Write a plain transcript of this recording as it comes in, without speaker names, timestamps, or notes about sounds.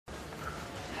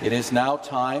It is now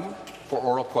time for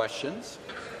oral questions.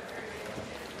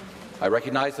 I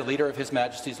recognize the Leader of His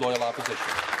Majesty's Loyal Opposition.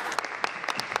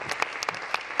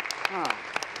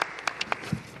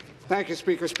 Thank you,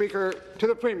 Speaker. Speaker, to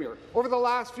the Premier, over the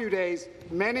last few days,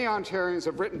 many Ontarians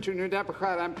have written to New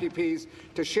Democrat MPPs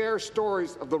to share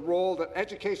stories of the role that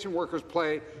education workers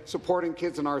play supporting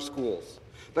kids in our schools.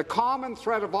 The common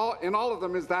thread in all of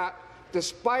them is that,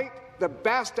 despite the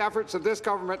best efforts of this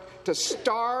government to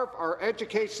starve our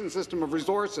education system of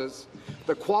resources,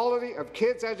 the quality of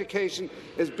kids' education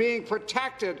is being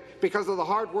protected because of the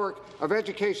hard work of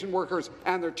education workers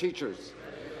and their teachers.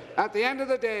 At the end of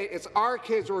the day, it's our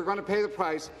kids who are going to pay the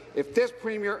price if this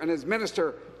Premier and his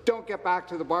minister don't get back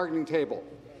to the bargaining table.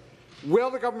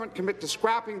 Will the government commit to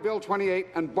scrapping Bill 28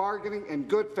 and bargaining in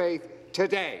good faith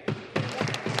today? Members,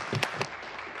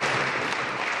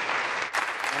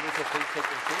 please take their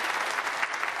seats.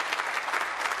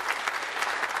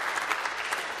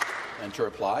 And to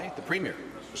reply, the Premier.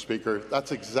 Mr. Speaker,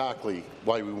 that's exactly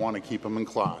why we want to keep them in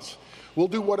class. We'll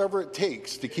do whatever it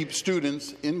takes to keep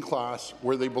students in class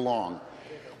where they belong.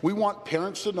 We want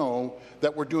parents to know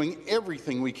that we're doing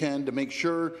everything we can to make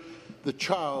sure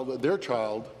their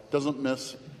child, doesn't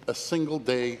miss a single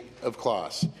day of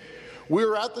class.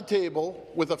 We're at the table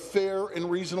with a fair and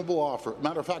reasonable offer.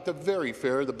 Matter of fact, a very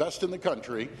fair, the best in the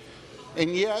country,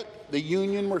 and yet the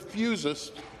union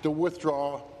refuses to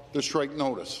withdraw the strike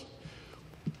notice.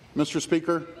 Mr.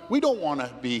 Speaker, we don't want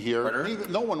to be here.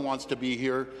 No one wants to be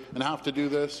here and have to do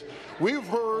this. We've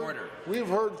heard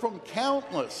from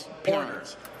countless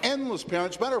parents, endless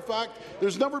parents. Matter of fact,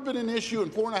 there's never been an issue in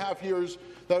 4.5 years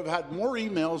that I've had more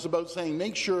emails about saying,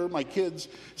 make sure my kids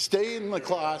stay in the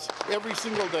class every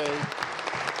single day.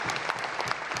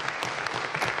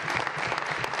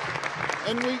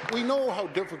 And we know how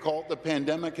difficult the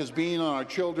pandemic has been on our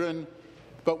children,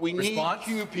 but we need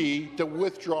QP to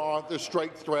withdraw the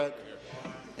strike threat.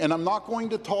 And I'm not going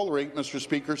to tolerate, Mr.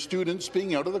 Speaker, students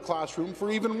being out of the classroom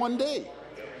for even one day.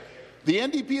 The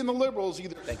NDP and the Liberals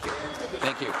either— Thank you.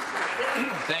 Thank you.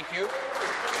 Thank you.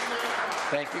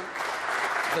 Thank you.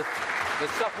 The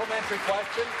supplementary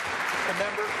question, the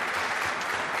member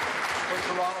for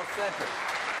Toronto Centre.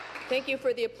 Thank you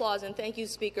for the applause, and thank you,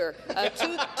 Speaker.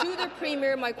 To the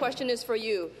Premier, my question is for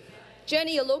you.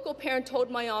 Jenny, a local parent, told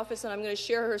my office, and I'm going to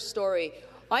share her story.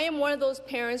 I am one of those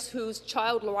parents whose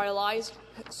child relies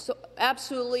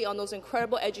absolutely on those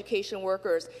incredible education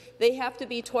workers. They have to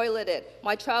be toileted.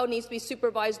 My child needs to be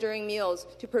supervised during meals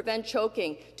to prevent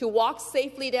choking, to walk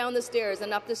safely down the stairs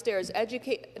and up the stairs.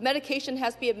 Medication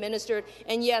has to be administered,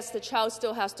 and yes, the child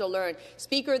still has to learn.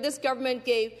 Speaker, this government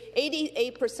gave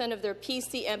 88% of their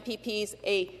PC MPPs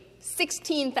a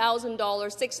 $16,000,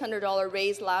 $600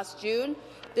 raise last June.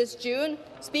 This June,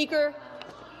 Speaker,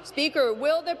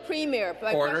 will the Premier,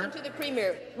 my question to the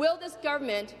Premier, will this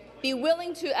government be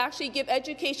willing to actually give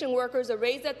education workers a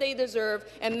raise that they deserve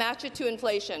and match it to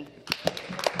inflation?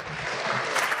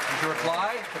 And to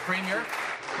reply, the Premier.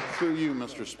 Through you,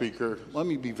 Mr. Speaker, let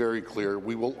me be very clear.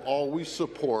 We will always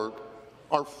support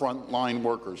our frontline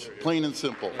workers, plain and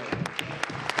simple.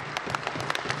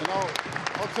 And I'll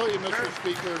tell you, Mr.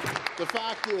 Speaker, the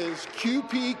fact is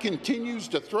QP continues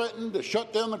to threaten to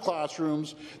shut down the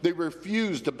classrooms. They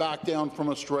refuse to back down from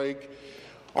a strike.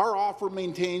 Our offer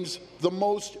maintains the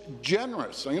most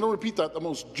generous, I'm going to repeat that, the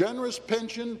most generous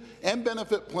pension and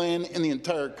benefit plan in the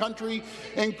entire country,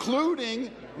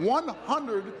 including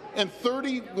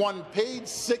 131 paid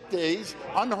sick days,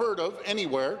 unheard of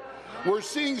anywhere. We're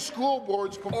seeing school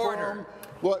boards confirm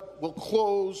what will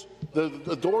close.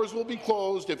 The doors will be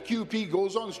closed if QP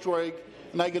goes on strike,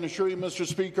 and I can assure you, Mr.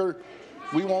 Speaker,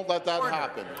 we won't let that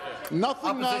happen.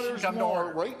 Nothing matters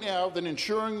more right now than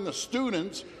ensuring the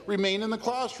students remain in the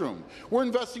classroom. We're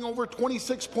investing over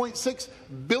 $26.6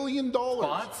 billion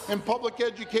in public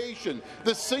education,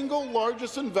 the single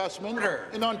largest investment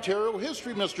in Ontario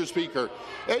history, Mr. Speaker.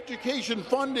 Education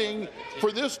funding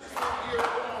for this year.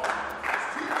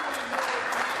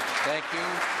 Thank you.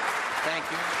 Thank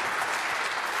you.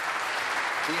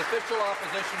 The official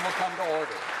opposition will come to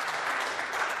order.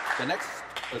 The next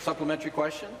supplementary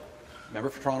question, member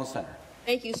for Toronto Centre.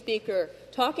 Thank you, Speaker.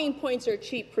 Talking points are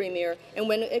cheap, Premier, and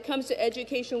when it comes to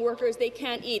education workers, they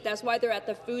can't eat. That's why they're at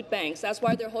the food banks. That's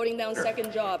why they're holding down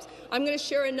second jobs. I'm going to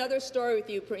share another story with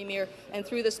you, Premier, and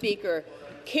through the Speaker.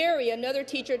 Carrie, another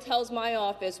teacher, tells my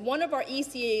office one of our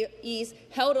ECEs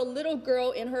held a little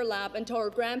girl in her lap until her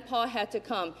grandpa had to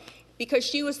come because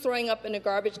she was throwing up in a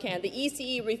garbage can. The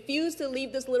ECE refused to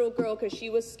leave this little girl because she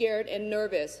was scared and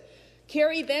nervous.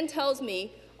 Carrie then tells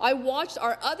me, I watched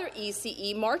our other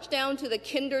ECE march down to the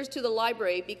kinders to the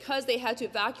library because they had to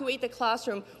evacuate the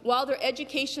classroom while their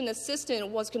education assistant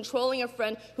was controlling a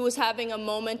friend who was having a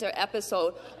moment or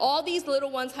episode. All these little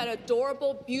ones had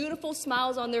adorable, beautiful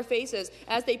smiles on their faces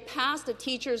as they passed the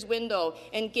teacher's window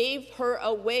and gave her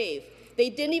a wave. They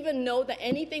didn't even know that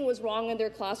anything was wrong in their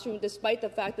classroom, despite the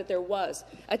fact that there was.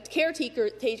 A caretaker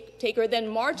then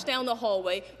marched down the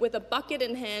hallway with a bucket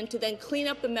in hand to then clean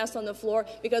up the mess on the floor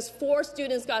because 4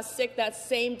 students got sick that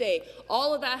same day.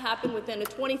 All of that happened within a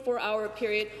 24-hour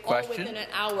period, all within an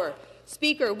hour.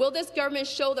 Speaker, will this government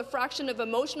show the fraction of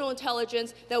emotional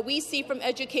intelligence that we see from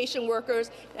education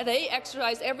workers that they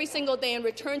exercise every single day and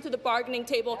return to the bargaining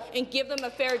table and give them a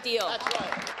fair deal? That's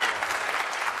right.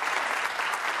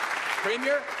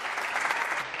 Premier?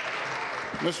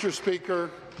 Mr. Speaker,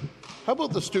 how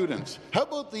about the students? How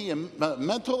about the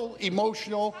mental,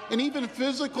 emotional, and even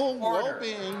physical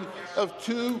well-being of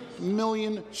 2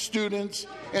 million students,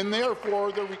 and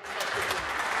therefore the...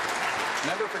 The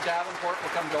member for Davenport will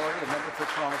come to order. The member for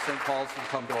Toronto St. Paul's will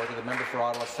come to order. The member for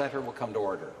Ottawa Centre will come to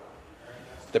order.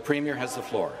 The Premier has the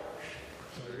floor.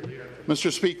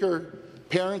 Mr. Speaker,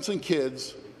 parents and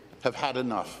kids have had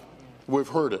enough. We've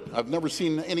heard it. I've never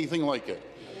seen anything like it.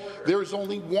 There is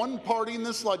only one party in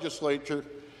this legislature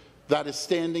that is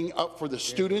standing up for the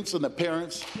students and the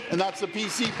parents, and that's the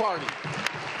PC party.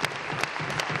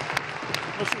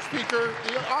 Mr. Speaker,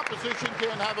 the opposition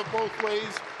can't have it both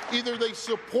ways. Either they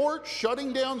support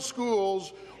shutting down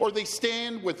schools or they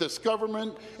stand with this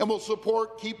government and will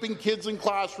support keeping kids in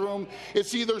classroom.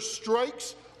 It's either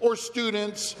strikes or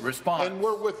students, and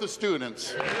we're with the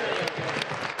students.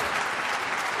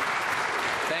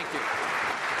 Thank you.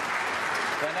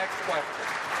 The next question.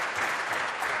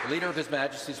 The Leader of His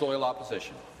Majesty's Loyal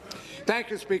Opposition. Thank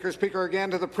you, Speaker. Speaker, again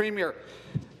to the Premier.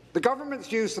 The government's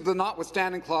use of the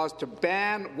notwithstanding clause to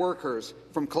ban workers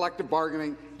from collective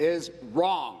bargaining is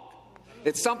wrong.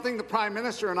 It's something the Prime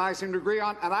Minister and I seem to agree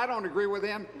on, and I don't agree with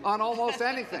him on almost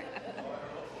anything.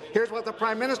 Here's what the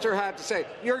Prime Minister had to say.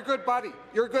 You're a good buddy.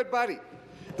 You're a good buddy.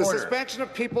 The suspension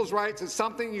of people's rights is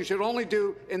something you should only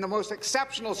do in the most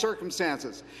exceptional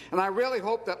circumstances, and I really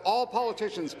hope that all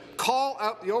politicians call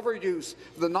out the overuse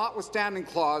of the notwithstanding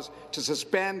clause to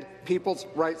suspend people's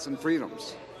rights and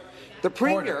freedoms. The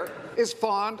Premier is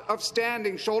fond of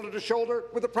standing shoulder to shoulder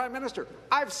with the Prime Minister.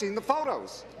 I've seen the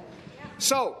photos.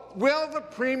 So, will the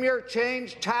Premier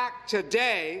change tack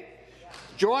today,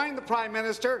 join the Prime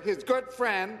Minister, his good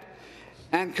friend,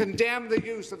 and condemn the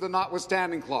use of the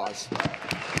notwithstanding clause?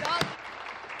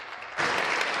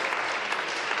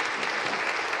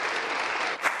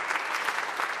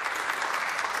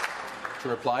 To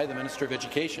reply, the Minister of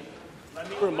Education. Let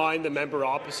me remind the member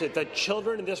opposite that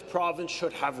children in this province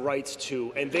should have rights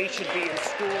too, and they should be in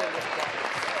school in this province.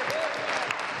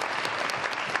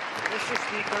 Mr.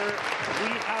 Speaker, we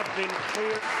have been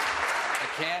clear. I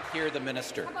can't hear the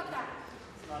Minister.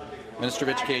 Minister of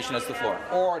Education has the floor.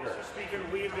 Order. Mr. Speaker,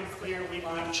 we have been clear. We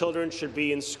believe children should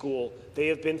be in school. They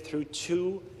have been through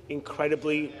 2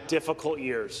 incredibly difficult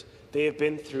years. They have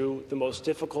been through the most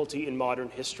difficulty in modern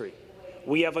history.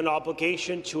 We have an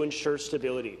obligation to ensure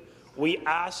stability. We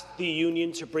asked the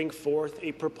union to bring forth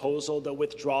a proposal that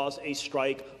withdraws a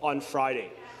strike on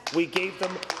Friday. We gave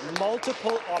them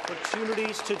multiple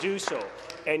opportunities to do so.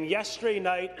 And yesterday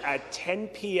night at 10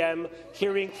 p.m.,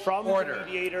 hearing from the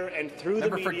mediator and through the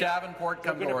media, for Davenport,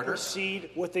 come they're going to proceed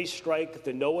with a strike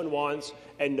that no one wants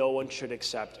and no one should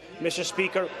accept. Mr.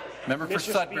 Speaker, Member for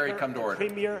Sudbury, come to order. The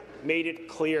Premier made it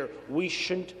clear we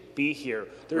shouldn't be here.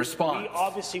 We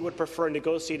obviously would prefer a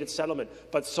negotiated settlement,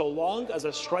 but so long as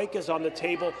a strike is on the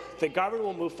table, the government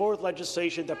will move forward with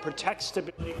legislation that protects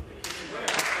stability.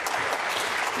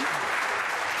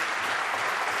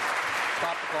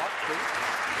 Stop the clock, please.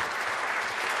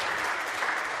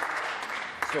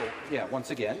 So,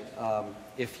 once again,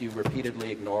 if you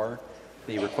repeatedly ignore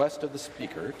the request of the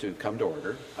Speaker to come to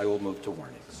order, I will move to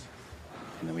warnings.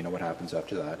 And then we know what happens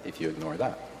after that if you ignore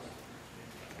that.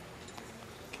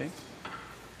 Okay.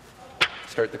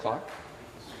 Start the clock.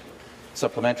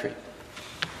 Supplementary.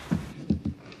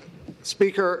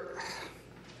 Speaker,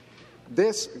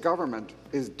 this government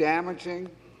is damaging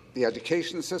the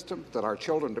education system that our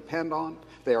children depend on.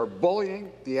 They are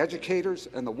bullying the educators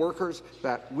and the workers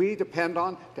that we depend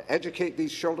on to educate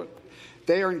these children.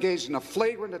 They are engaged in a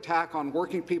flagrant attack on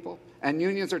working people, and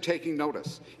unions are taking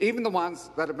notice, even the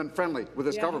ones that have been friendly with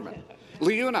this government.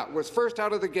 LiUNA was first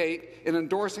out of the gate in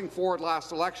endorsing Ford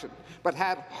last election, but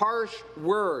had harsh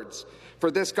words for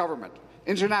this government.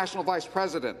 International Vice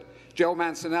President Joe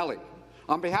Mancinelli,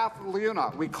 On behalf of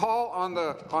LiUNA, we call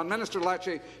on Minister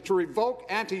Lecce to revoke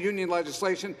anti-union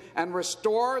legislation and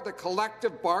restore the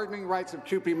collective bargaining rights of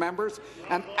CUPE members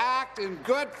and act in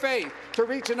good faith to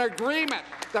reach an agreement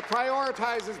that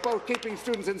prioritizes both keeping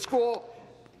students in school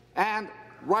and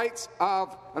rights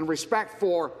of and respect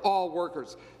for all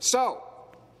workers. So,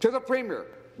 to the Premier,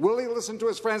 will he listen to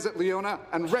his friends at LiUNA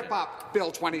and rip up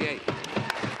Bill 28?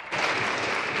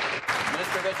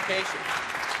 Minister of Education.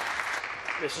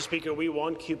 Mr. Speaker, we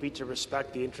want CUPE to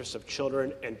respect the interests of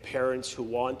children and parents who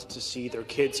want to see their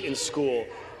kids in school.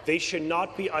 They should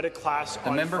not be out of class on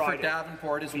Friday. The member for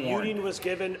Davenport is warned. The union was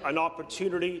given an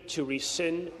opportunity to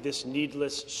rescind this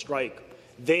needless strike.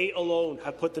 They alone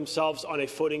have put themselves on a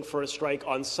footing for a strike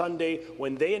on Sunday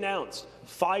when they announced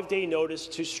 5-day notice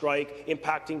to strike,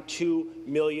 impacting 2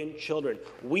 million children.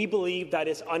 We believe that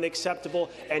is unacceptable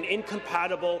and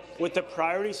incompatible with the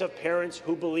priorities of parents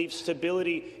who believe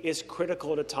stability is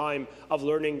critical at a time of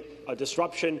learning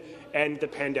disruption and the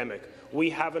pandemic.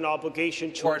 We have an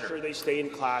obligation to ensure they stay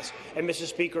in class. And, Mr.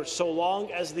 Speaker, so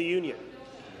long as the union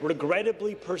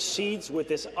regrettably proceeds with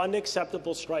this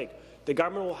unacceptable strike, the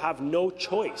government will have no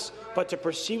choice but to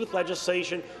proceed with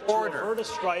legislation to avert a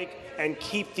strike and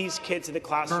keep these kids in the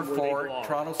classroom where they belong.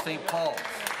 Toronto St. Paul's,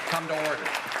 come to order.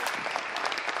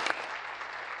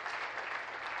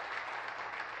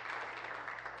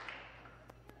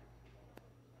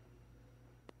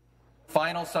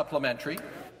 Final supplementary.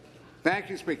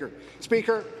 Thank you, Speaker.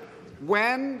 Speaker,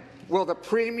 when will the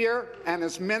Premier and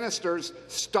his ministers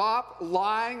stop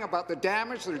lying about the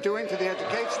damage they're doing to the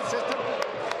education system?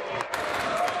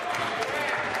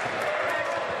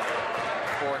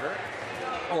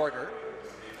 Order.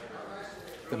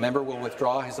 The member will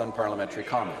withdraw his unparliamentary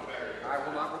comment. I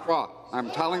will not withdraw. I'm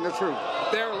telling the truth.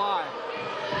 They're lying.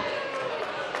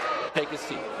 Take his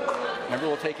seat. The member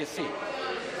will take his seat.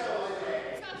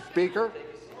 Speaker.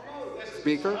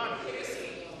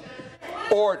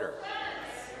 Order.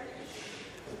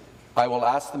 I will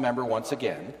ask the member once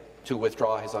again to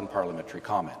withdraw his unparliamentary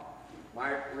comment.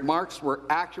 My remarks were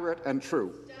accurate and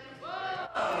true.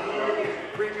 The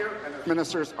Premier and his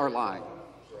ministers are lying.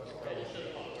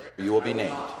 You will be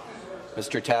named.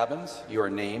 Mr. Tabbins, you are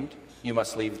named. You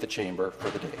must leave the chamber for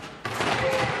the day.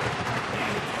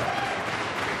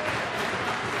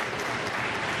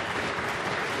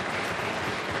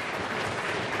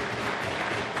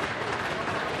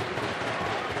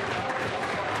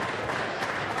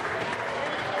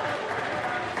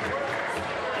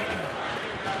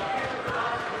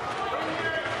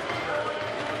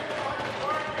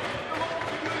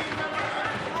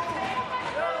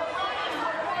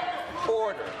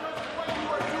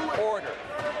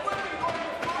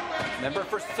 Member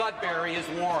for Sudbury is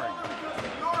warned.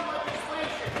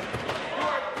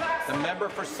 The member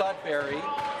for Sudbury,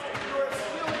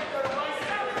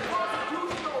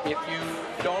 if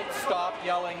you don't stop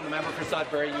yelling, the member for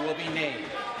Sudbury, you will be named.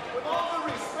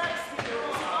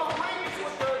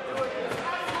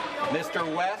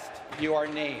 Mr. West, you are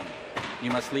named.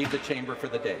 You must leave the chamber for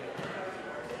the day.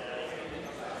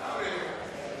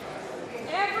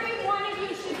 Every one of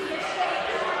you should be ashamed.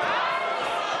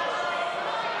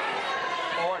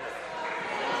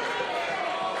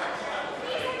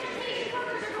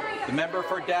 The member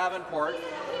for Davenport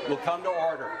will come to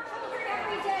order.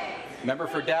 Member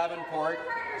for Davenport,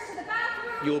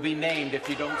 you will be named if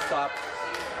you don't stop.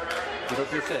 You don't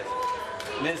persist.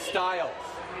 Ms. Stiles,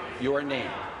 you are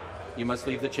named. You must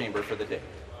leave the chamber for the day.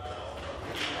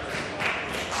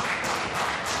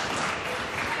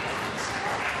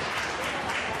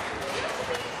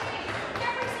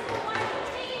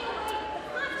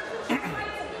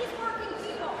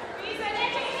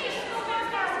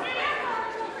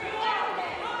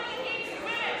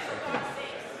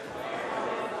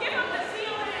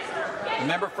 The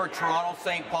member for Toronto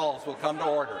St. Paul's will come to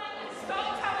order.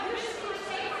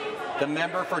 The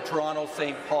member for Toronto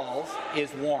St. Paul's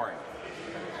is warned.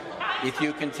 If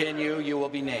you continue, you will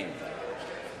be named.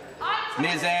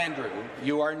 Ms. Andrew,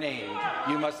 you are named.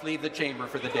 You must leave the chamber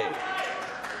for the day.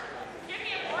 Give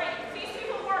me a break. These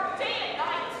people work day and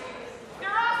night. They're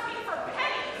asking for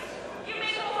pennies. You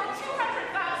make over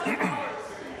 $200,000.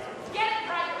 Get it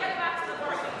right. Get back to the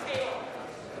working table.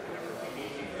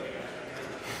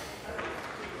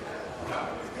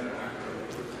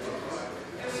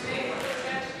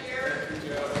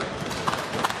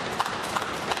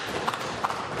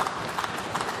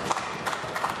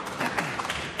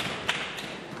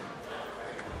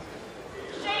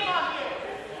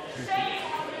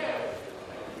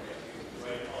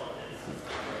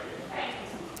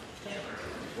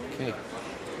 Okay.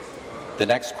 The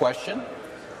next question,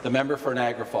 the member for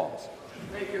Niagara Falls.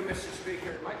 Thank you, Mr.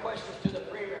 Speaker. My question is to the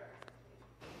Premier.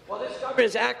 While this government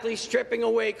is actively stripping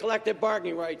away collective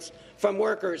bargaining rights from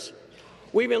workers,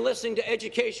 we've been listening to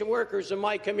education workers in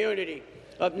my community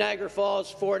of Niagara Falls,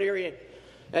 Fort Erie,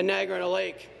 and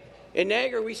Niagara-on-the-Lake. In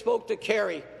Niagara, we spoke to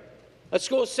Carrie, a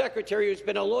school secretary who's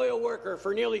been a loyal worker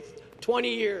for nearly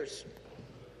 20 years.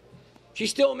 She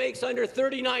still makes under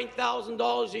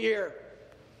 $39,000 a year,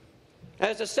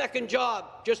 has a second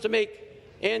job just to make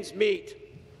ends meet.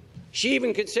 She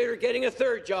even considered getting a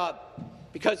third job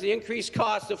because of the increased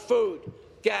cost of food,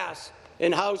 gas,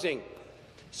 and housing.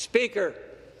 Speaker,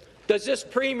 does this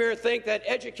Premier think that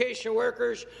education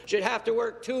workers should have to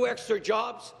work 2 extra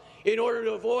jobs in order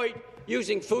to avoid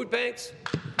using food banks?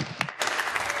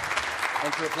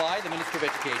 And to reply, the Minister of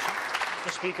Education.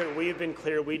 Mr. Speaker, we have been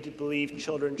clear. We believe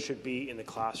children should be in the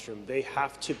classroom. They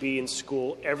have to be in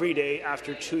school every day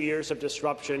after 2 years of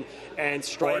disruption and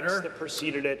strikes that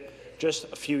preceded it just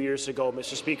a few years ago.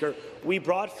 Mr. Speaker, we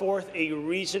brought forth a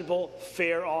reasonable,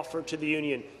 fair offer to the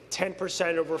union,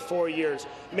 10% over 4 years,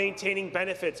 maintaining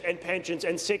benefits and pensions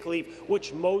and sick leave,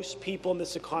 which most people in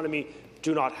this economy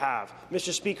do not have.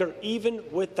 Mr. Speaker, even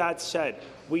with that said,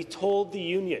 we told the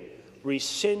union,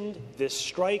 rescind this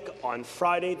strike on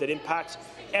Friday that impacts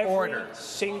every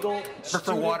single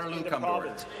student in the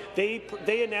province.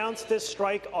 They announced this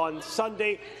strike on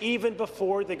Sunday, even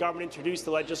before the government introduced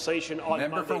the legislation on Monday.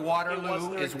 Member for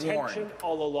Waterloo is warned.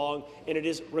 All along, and it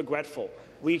is regretful.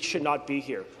 We should not be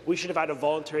here. We should have had a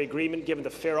voluntary agreement given the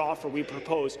fair offer we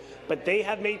proposed, but they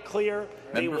have made clear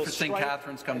they will strike.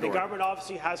 The government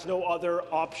obviously has no other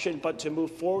option but to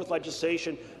move forward with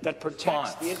legislation that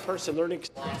protects the in-person learning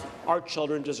our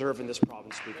children deserve in this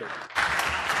province, Speaker.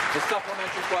 The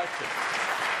supplementary question.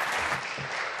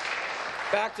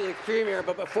 Back to the Premier,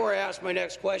 but before I ask my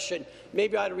next question,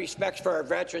 maybe out of respect for our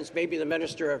veterans, maybe the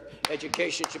Minister of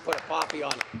Education should put a poppy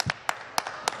on it.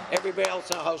 Everybody else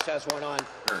in the House has one on.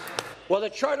 Well, the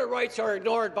charter rights are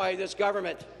ignored by this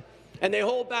government, and they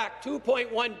hold back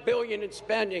 $2.1 billion in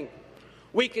spending.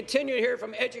 We continue to hear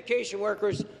from education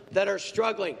workers that are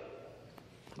struggling.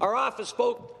 Our office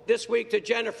spoke this week to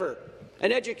Jennifer,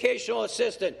 an educational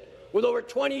assistant with over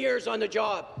 20 years on the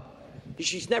job.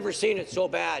 She's never seen it so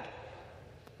bad.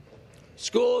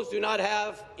 Schools do not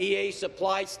have EA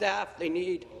supply staff they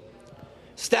need.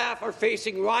 Staff are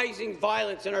facing rising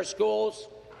violence in our schools.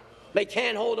 They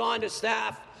can't hold on to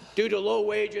staff due to low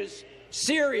wages,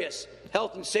 serious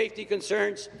health and safety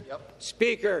concerns.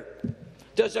 Speaker,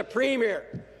 does the Premier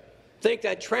think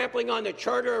that trampling on the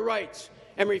Charter of Rights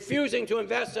and refusing to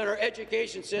invest in our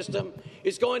education system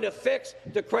is going to fix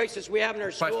the crisis we have in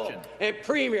our school? And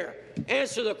Premier,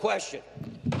 answer the question.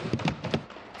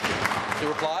 To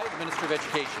reply, the Minister of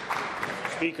Education.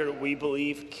 Speaker, we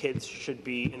believe kids should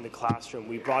be in the classroom.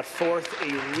 We brought forth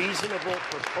a reasonable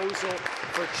proposal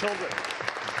for children.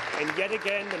 And yet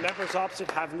again, the members opposite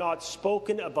have not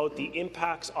spoken about the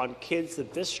impacts on kids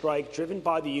that this strike, driven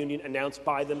by the union, announced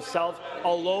by themselves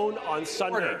alone on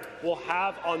Sunday, will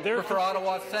have on their for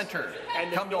Ottawa Centre.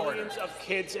 And the millions of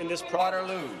kids in this province.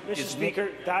 Waterloo. Mr.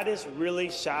 Speaker, that is really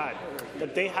sad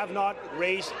that they have not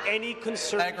raised any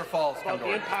concern about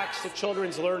the impacts to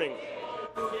children's learning.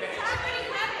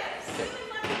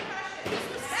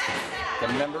 The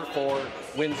member for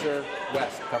Windsor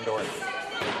West, come to order.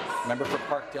 Member for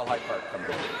Parkdale High Park, come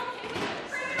to order.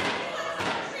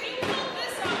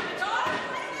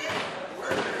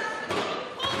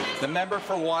 The member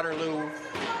for Waterloo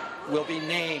will be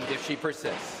named if she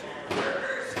persists.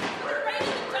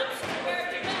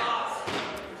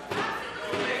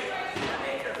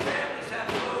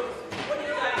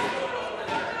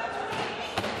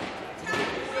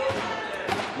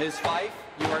 Ms. Fife,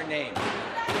 you are named.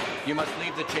 You must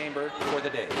leave the chamber for the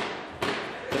day.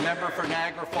 The member for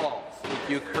Niagara Falls, if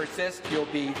you persist, you'll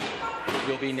be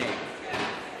named.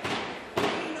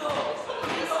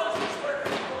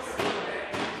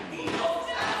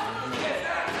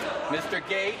 Mr.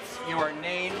 Gates, you are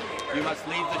named. You must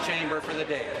leave the chamber for the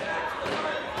day.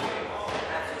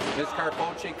 Ms.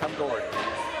 Carpoche, come to order.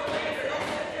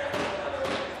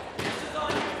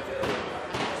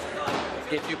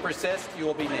 If you persist, you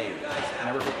will be named.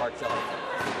 Member for Parkdale.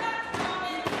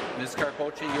 Ms.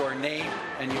 Carpoche, you are named,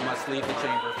 and you must leave the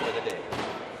chamber for the day.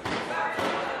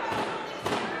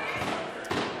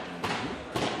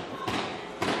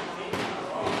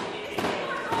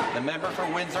 The member for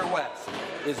Windsor West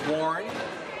is warned,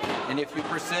 and if you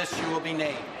persist, you will be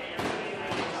named.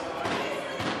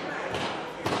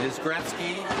 Ms.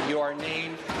 Gretzky, you are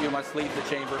named. You must leave the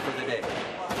chamber for the day.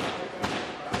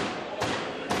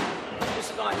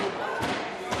 This is on you.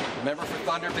 The member for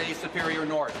Thunder Bay Superior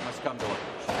North must come to order.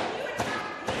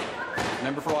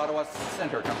 Member for Ottawa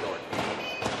Centre, come forward.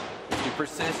 If you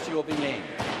persist, you will be named.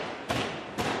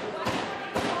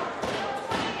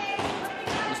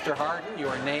 Mr. Harden, you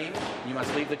are named. You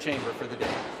must leave the chamber for the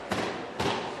day.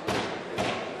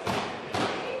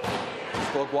 Ms.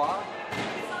 Bourgois,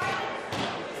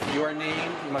 you are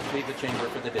named. You must leave the chamber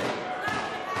for the day.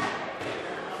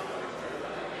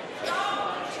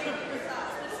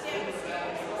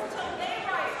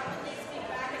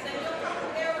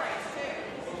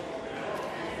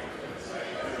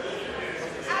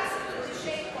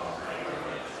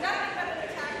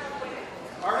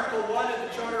 Article 1 of the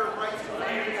Charter of Rights of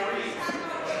Man reads,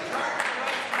 the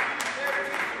Charter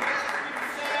of Rights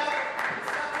of set out is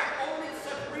subject only to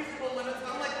such reasonable limits,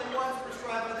 unlike the ones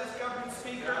prescribed by this government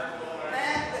speaker,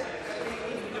 and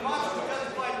the demonstrably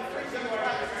justified in freedom of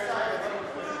private society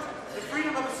includes the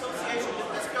freedom of association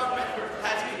that this government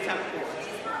has contempt for.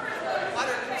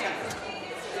 Utter contempt.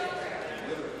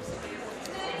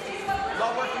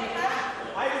 Not working.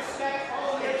 I respect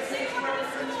all the other states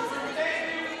representatives.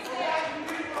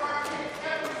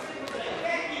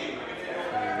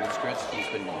 He's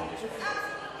been named.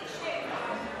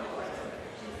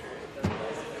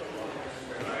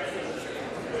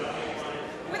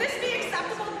 Would this be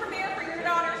acceptable, Premier, for your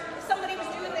daughters? If somebody was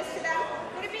doing this to them,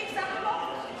 would it be acceptable?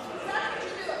 That's what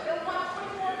you do. Bill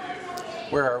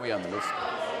 124. Where are we on the list?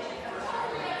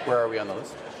 Where are we on the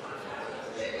list?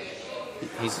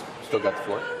 He's still got the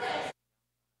floor.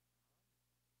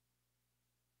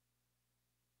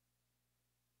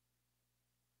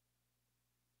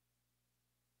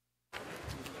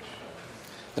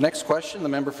 The next question, the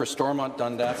member for Stormont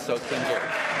Dundas, South Glengarry.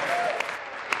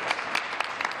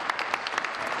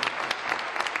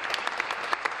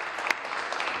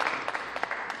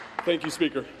 Thank you,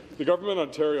 Speaker. The Government of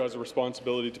Ontario has a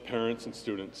responsibility to parents and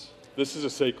students. This is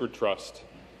a sacred trust.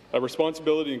 That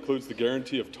responsibility includes the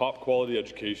guarantee of top-quality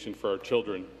education for our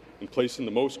children and placing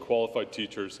the most qualified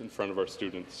teachers in front of our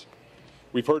students.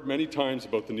 We've heard many times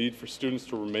about the need for students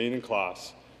to remain in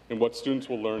class and what students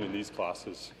will learn in these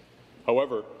classes.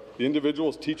 However, the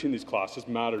individuals teaching these classes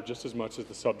matter just as much as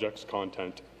the subject's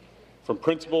content. From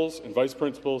principals and vice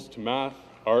principals to math,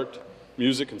 art,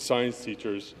 music and science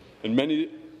teachers, and many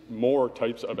more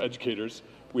types of educators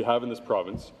we have in this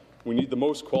province, we need the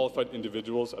most qualified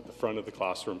individuals at the front of the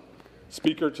classroom.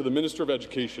 Speaker, to the Minister of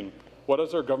Education, what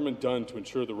has our government done to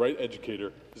ensure the right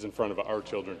educator is in front of our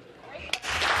children?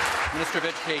 Minister of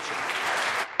Education.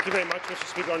 Thank you very much, Mr.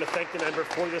 Speaker. I want to thank the member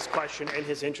for this question and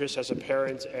his interest as a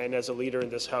parent and as a leader in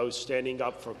this House standing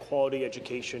up for quality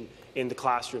education in the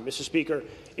classroom. Mr. Speaker,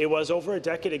 it was over a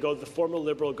decade ago that the former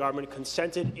Liberal government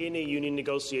consented in a union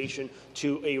negotiation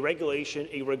to a regulation,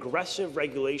 a regressive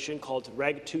regulation called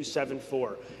Reg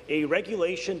 274, a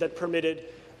regulation that permitted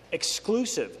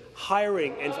exclusive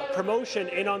hiring and promotion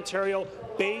in Ontario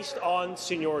based on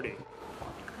seniority.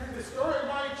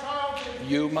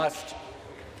 You must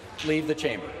leave the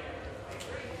chamber.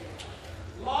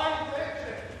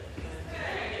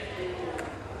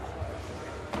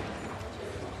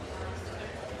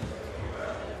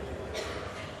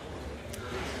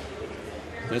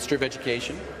 Minister of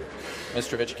Education.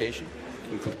 Minister of Education.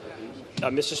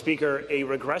 Mr. Speaker, a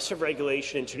regressive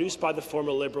regulation introduced by the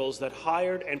former Liberals that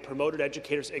hired and promoted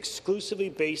educators exclusively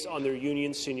based on their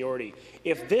union seniority.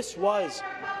 If this was...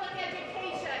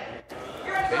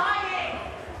 Okay.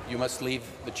 You must leave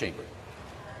the chamber.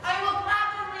 I will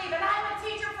gladly leave, and I'm a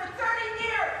teacher for 30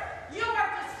 years. You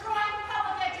are destroying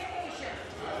public education.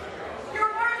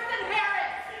 You're worse than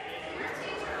Harris.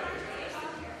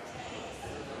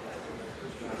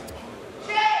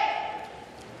 Jay!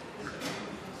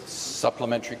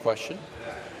 Supplementary question.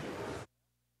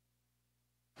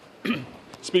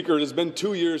 Speaker, it has been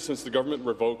 2 years since the government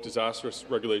revoked disastrous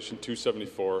Regulation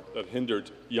 274 that hindered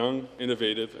young,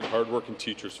 innovative and hardworking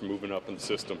teachers from moving up in the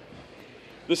system.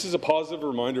 This is a positive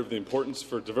reminder of the importance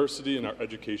for diversity in our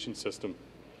education system.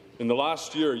 In the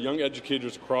last year, young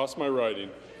educators across my riding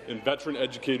and veteran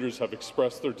educators have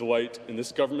expressed their delight in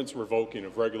this government's revoking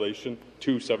of Regulation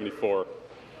 274.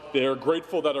 They are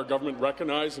grateful that our government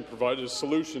recognized and provided a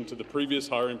solution to the previous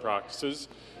hiring practices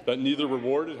that neither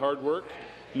rewarded hard work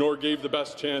nor gave the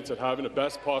best chance at having the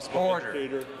best possible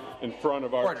educator in front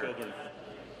of our children.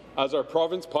 As our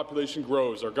province population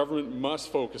grows, our government must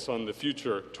focus on the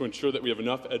future to ensure that we have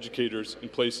enough educators in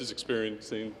places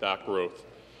experiencing that growth.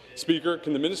 Speaker,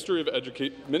 can the Minister of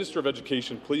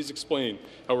Education please explain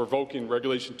how revoking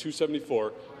Regulation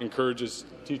 274 encourages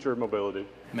teacher mobility?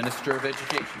 Minister of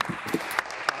Education.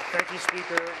 Thank you,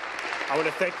 Speaker. I want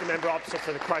to thank the member opposite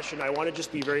for the question. I want to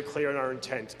just be very clear on our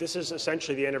intent. This is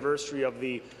essentially the anniversary of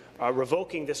the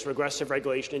revoking this regressive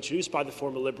regulation introduced by the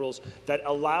former Liberals that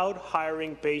allowed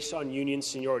hiring based on union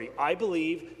seniority. I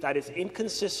believe that is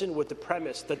inconsistent with the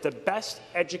premise that the best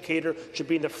educator should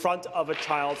be in the front of a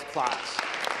child's class.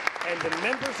 And the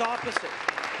members opposite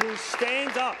who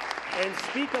stand up and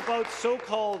speak about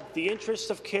so-called the interests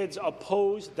of kids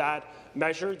oppose that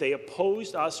measure. They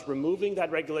opposed us removing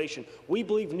that regulation. We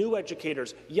believe new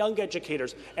educators, young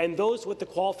educators, and those with the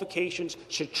qualifications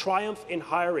should triumph in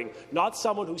hiring, not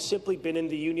someone who's simply been in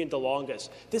the union the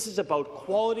longest. This is about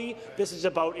quality. This is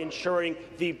about ensuring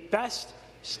the best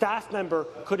staff member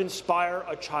could inspire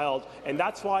a child, and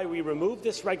that's why we removed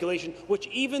this regulation, which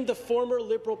even the former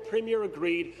Liberal Premier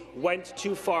agreed went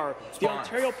too far. The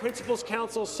Ontario Principals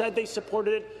Council said they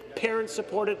supported it, parents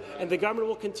support it, and the government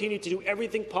will continue to do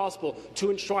everything possible to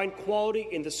enshrine quality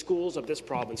in the schools of this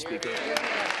province, Speaker. Next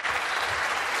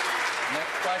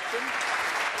question,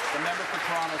 the member for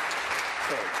Toronto,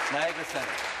 Niagara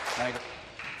Centre.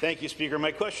 Thank you, Speaker.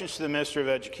 My question is to the Minister of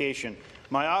Education.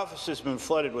 My office has been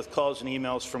flooded with calls and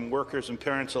emails from workers and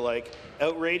parents alike,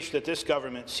 outraged that this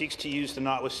government seeks to use the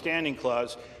notwithstanding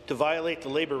clause to violate the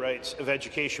labour rights of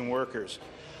education workers.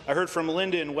 I heard from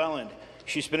Linda in Welland.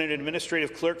 She's been an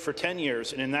administrative clerk for 10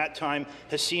 years and in that time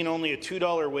has seen only a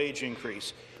 $2 wage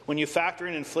increase. When you factor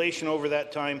in inflation over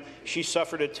that time, she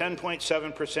suffered a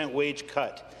 10.7% wage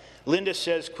cut. Linda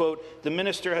says, quote, "The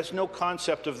minister has no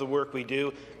concept of the work we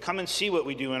do. Come and see what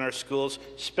we do in our schools.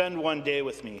 Spend one day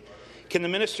with me." Can the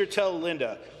minister tell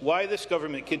Linda why this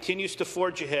government continues to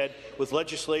forge ahead with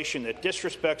legislation that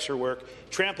disrespects her work,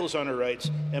 tramples on her rights,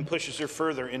 and pushes her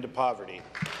further into poverty?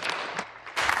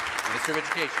 Minister of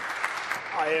Education.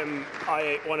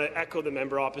 I want to echo the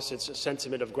member opposite's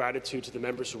sentiment of gratitude to the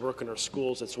members who work in our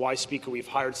schools. It's why, Speaker, we've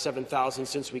hired 7,000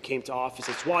 since we came to office.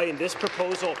 It's why in this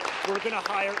proposal we're going to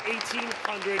hire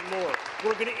 1,800 more.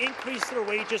 We're going to increase their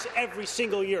wages every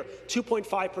single year,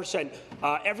 2.5%.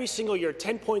 Every single year,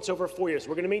 10 points over 4 years.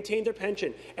 We're going to maintain their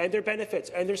pension and their benefits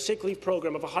and their sick leave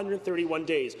program of 131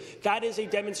 days. That is a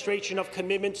demonstration of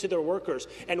commitment to their workers.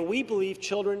 And we believe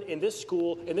children in this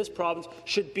school, in this province,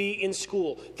 should be in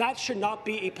school. That should not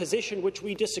be a position which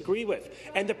we disagree with.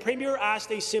 And the Premier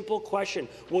asked a simple question.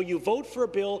 Will you vote for a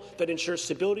bill that ensures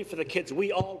stability for the kids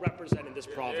we all represent in this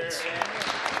province?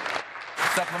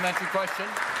 Supplementary question.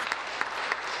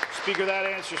 Speaker, that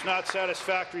answer is not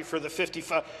satisfactory for the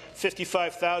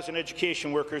 55,000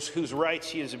 education workers whose rights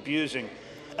he is abusing.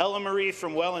 Ella Marie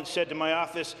from Welland said to my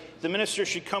office, the minister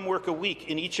should come work a week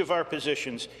in each of our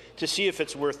positions to see if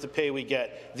it's worth the pay we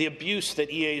get, the abuse that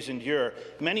EAs endure.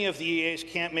 Many of the EAs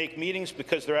can't make meetings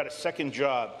because they're at a second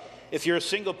job. If you're a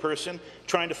single person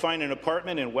trying to find an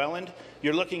apartment in Welland,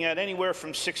 you're looking at anywhere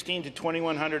from $1,600 to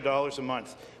 $2,100 a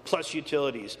month, plus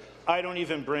utilities. I don't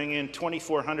even bring in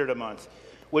 $2,400 a month.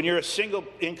 When you're a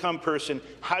single-income person,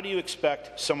 how do you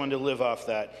expect someone to live off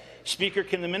that? Speaker,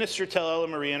 can the minister tell Ella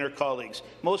Marie and her colleagues,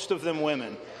 most of them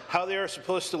women, how they are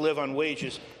supposed to live on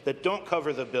wages that don't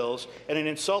cover the bills and an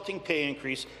insulting pay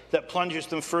increase that plunges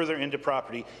them further into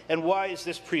poverty? And why is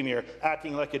this Premier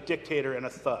acting like a dictator and a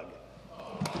thug?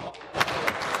 I'm going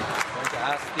to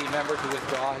ask the member to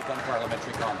withdraw his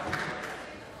unparliamentary comment.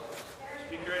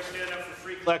 Speaker, I stand up for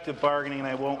free collective bargaining and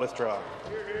I won't withdraw.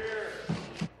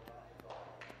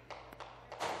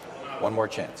 One more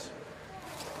chance.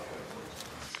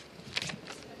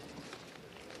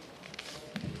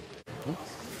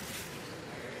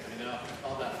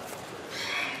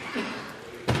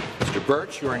 Mr.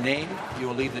 Birch, you are named. You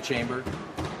will leave the chamber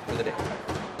for the day.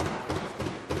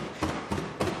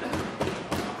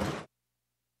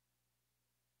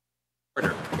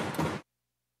 Order.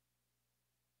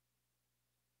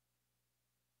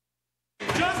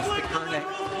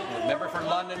 The member for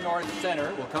London North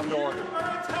Centre will come to order.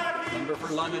 The member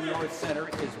for London North Centre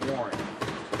is warned.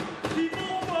 He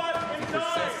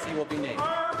persists, he will be named.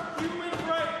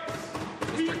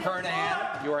 Mr.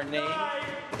 Kernahan, you are named.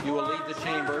 You will leave the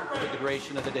chamber for the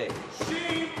duration of the day.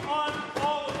 Shame on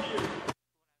all of you.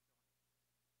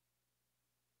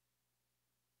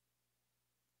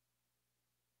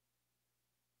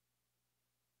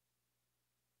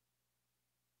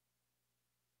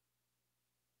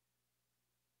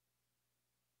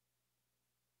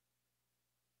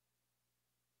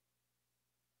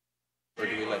 Or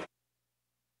do we let?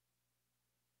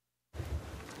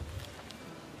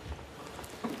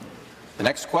 The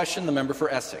next question, the member for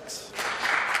Essex.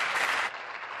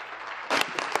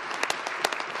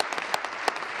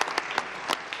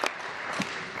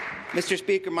 Mr.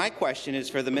 Speaker, my question is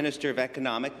for the Minister of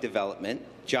Economic Development,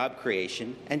 Job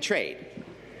Creation and Trade.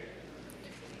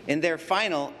 In their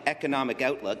final economic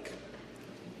outlook,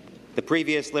 the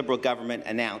previous Liberal government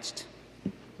announced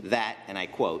that, and I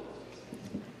quote,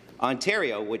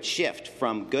 Ontario would shift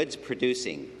from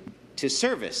goods-producing to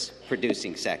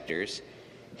service-producing sectors,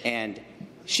 and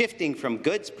shifting from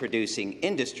goods-producing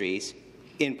industries,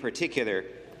 in particular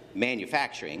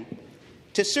manufacturing,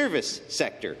 to service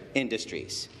sector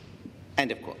industries.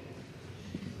 End of quote.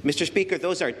 Mr. Speaker,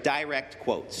 those are direct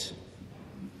quotes.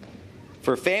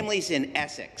 For families in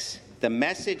Essex, the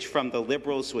message from the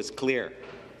Liberals was clear.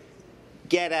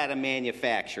 Get out of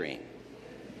manufacturing.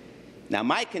 Now,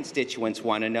 my constituents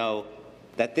want to know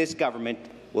that this government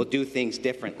will do things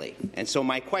differently. And so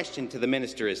my question to the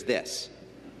minister is this.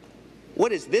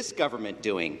 What is this government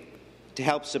doing to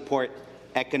help support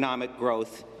economic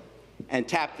growth and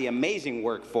tap the amazing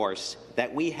workforce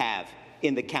that we have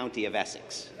in the county of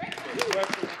Essex?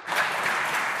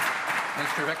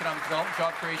 Minister of Economic Development,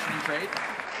 Job Creation and Trade.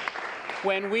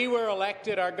 When we were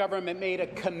elected, our government made a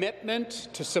commitment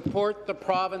to support the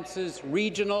province's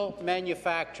regional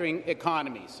manufacturing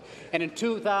economies. And in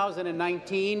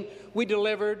 2019, we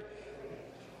delivered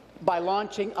by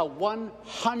launching a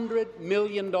 $100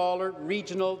 million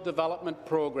regional development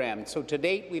program. So to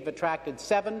date, we've attracted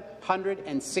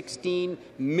 $716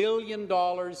 million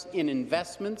in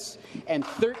investments and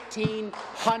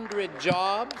 1,300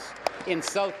 jobs in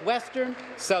southwestern,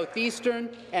 southeastern,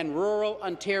 and rural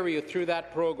Ontario through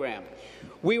that program.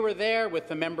 We were there with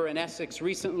the member in Essex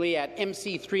recently at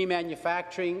MC3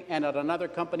 Manufacturing and at another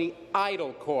company,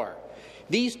 IdleCore.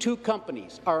 These two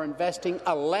companies are investing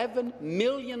 $11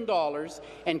 million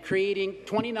and creating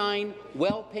 29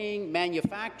 well-paying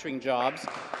manufacturing jobs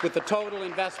with a total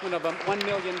investment of $1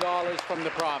 million from the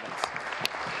province.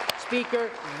 Speaker,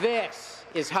 this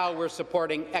is how we're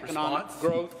supporting economic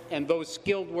growth and those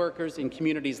skilled workers in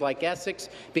communities like Essex,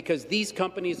 because these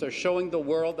companies are showing the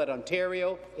world that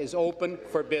Ontario is open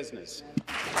for business.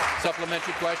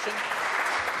 Supplementary question.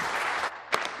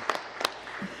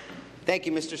 Thank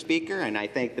you, Mr. Speaker, and I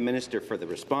thank the minister for the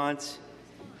response.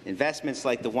 Investments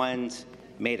like the ones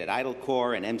made at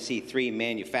IdleCore and MC3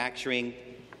 Manufacturing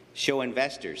show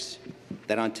investors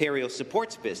that Ontario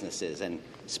supports businesses and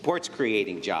supports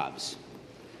creating jobs.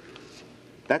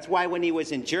 That's why when he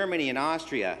was in Germany and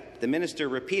Austria, the minister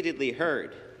repeatedly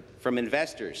heard from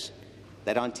investors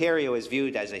that Ontario is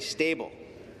viewed as a stable,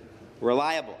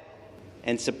 reliable,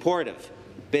 and supportive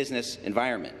business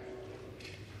environment.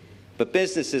 But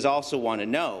businesses also want to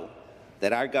know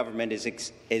that our government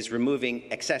is removing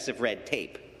excessive red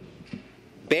tape,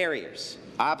 barriers,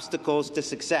 obstacles to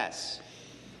success.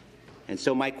 And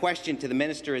so my question to the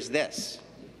minister is this.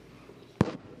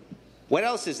 What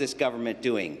else is this government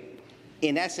doing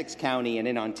in Essex County and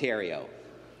in Ontario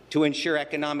to ensure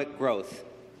economic growth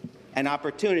and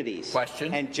opportunities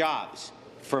and jobs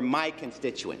for my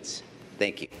constituents?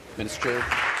 Thank you. Minister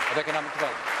of Economic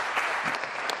Development.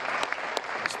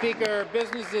 Speaker,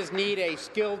 businesses need a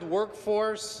skilled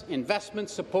workforce, investment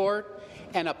support,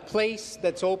 and a place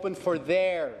that's open for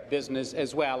their business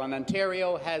as well. And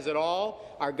Ontario has it all.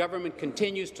 Our government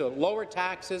continues to lower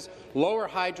taxes, lower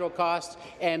hydro costs,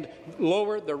 and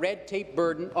lower the red tape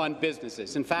burden on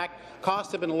businesses. In fact,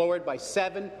 costs have been lowered by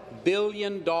 $7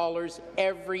 billion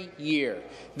every year.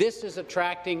 This is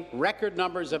attracting record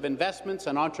numbers of investments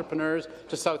and entrepreneurs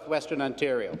to southwestern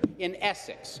Ontario. In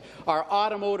Essex, our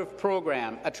automotive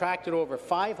program attracted over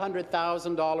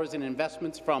 $500,000 in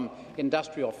investments from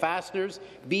Industrial Fasteners,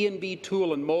 B&B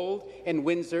Tool and Mold, and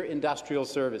Windsor Industrial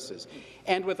Services.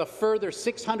 And with a further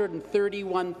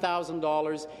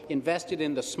 $631,000 invested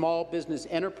in the Small Business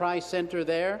Enterprise Centre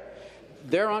there,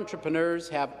 their entrepreneurs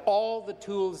have all the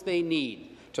tools they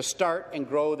need to start and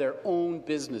grow their own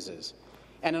businesses.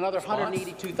 And another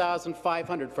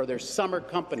 $182,500 for their summer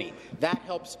company. That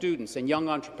helps students and young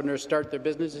entrepreneurs start their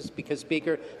businesses because,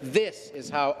 Speaker, this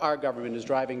is how our government is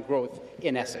driving growth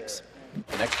in Essex.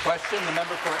 The next question, the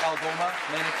member for Algoma,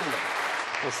 Manitoulin.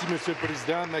 Merci, Monsieur le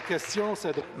Président.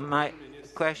 My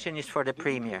question is for the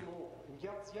Premier.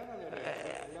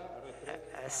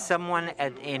 Someone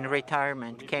in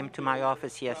retirement came to my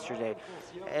office yesterday.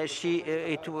 She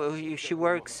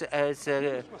works as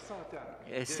in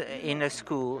a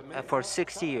school for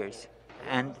 6 years,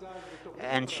 and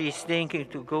she's thinking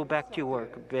to go back to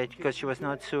work because she was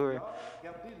not sure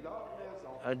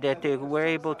that they were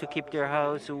able to keep their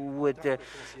house with the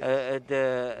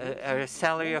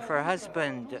salary of her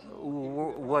husband,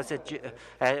 who was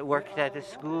worked at a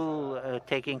school,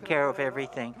 taking care of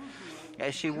everything.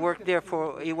 He worked there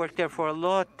for a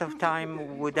lot of time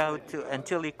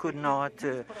until he could not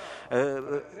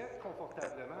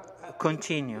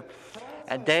continue.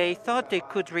 And they thought they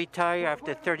could retire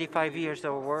after 35 years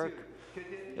of work,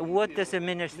 What does the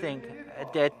minister think?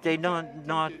 That they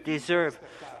not deserve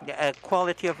a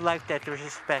quality of life that is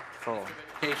respectful?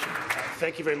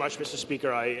 Thank you very much, Mr.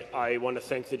 Speaker. I want to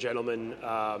thank the gentleman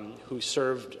who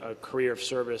served a career of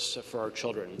service for our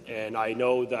children. And I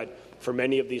know that for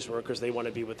many of these workers, they want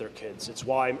to be with their kids. It's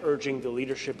why I'm urging the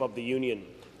leadership of the union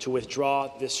to withdraw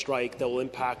this strike that will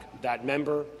impact that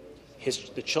member,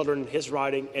 the children in his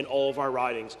riding, and all of our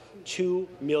ridings. 2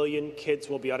 million kids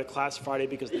will be out of class Friday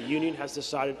because the union has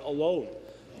decided alone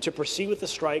to proceed with the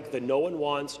strike that no one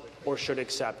wants or should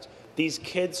accept. These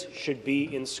kids should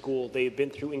be in school. They've been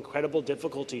through incredible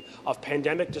difficulty of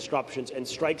pandemic disruptions and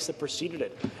strikes that preceded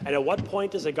it. And at what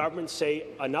point does the government say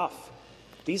enough?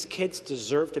 These kids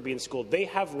deserve to be in school. They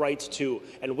have rights too,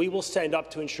 and we will stand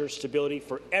up to ensure stability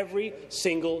for every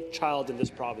single child in this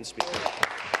province. Speaker.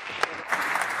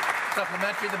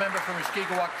 Supplementary, the member from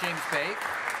Mushkegowuk, James Bay.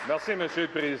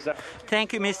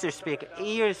 Thank you, Mr. Speaker.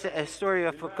 Here's a story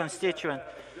of a constituent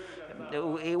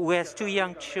who has 2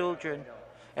 young children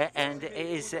and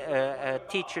is a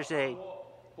teacher's aide.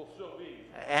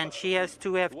 And she has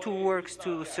to have 2 works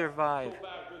to survive.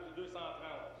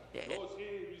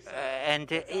 And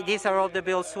these are all the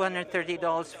bills,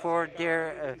 $230 for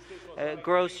their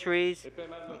groceries,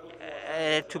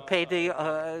 to pay the,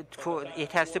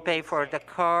 it has to pay for the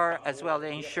car as well, the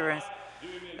insurance.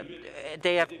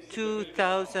 They have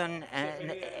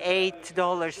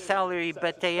 $2,008 salary,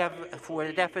 but they have for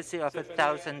a deficit of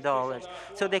 $1,000,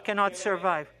 so they cannot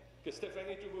survive.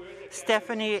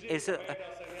 Stephanie is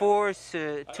forced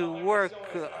to work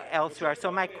elsewhere.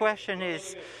 So my question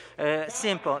is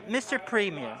simple. Mr.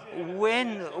 Premier,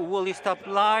 when will you stop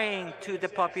lying to the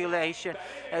population?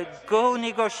 Go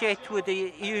negotiate with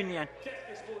the union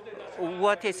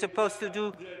what it's supposed to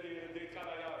do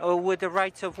with the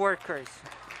rights of workers.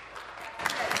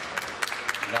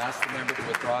 I ask the member to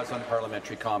withdraw his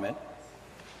unparliamentary comment.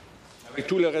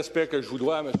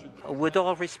 With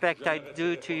all respect I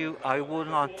do to you, I will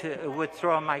not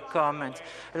withdraw my comment.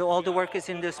 All the workers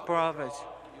in this province.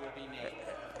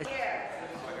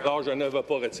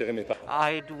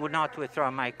 I would not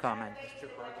withdraw my comment.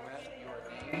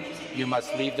 You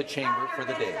must leave the chamber for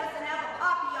the day.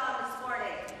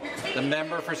 The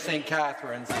member for St.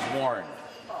 Catharines is warned.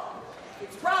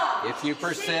 If you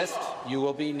persist, you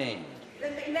will be named.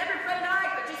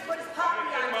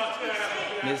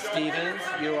 Ms. Stevens,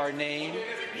 you are named,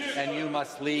 and you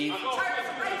must leave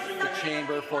the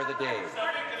chamber for the day.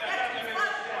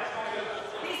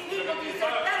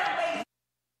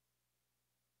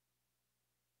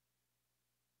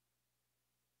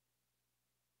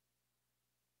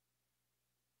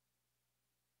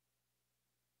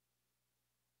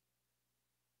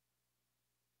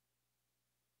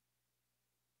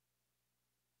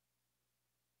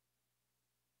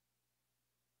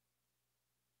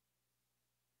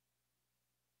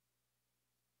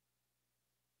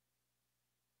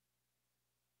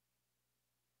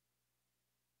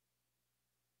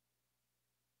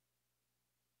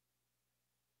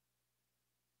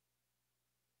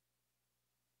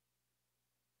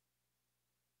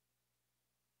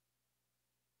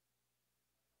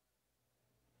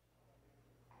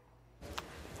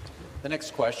 The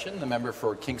next question, the member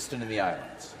for Kingston and the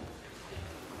Islands.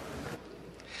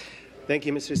 Thank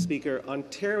you, Mr. Speaker.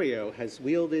 Ontario has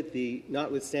wielded the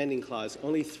notwithstanding clause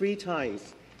only 3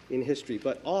 times in history,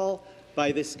 but all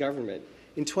by this government.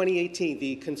 In 2018,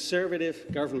 the Conservative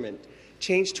government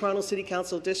changed Toronto City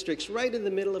Council districts right in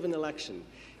the middle of an election.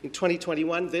 In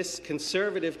 2021, this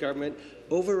Conservative government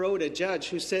overrode a judge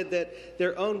who said that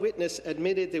their own witness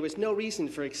admitted there was no reason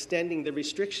for extending the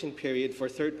restriction period for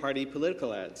third-party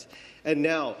political ads. And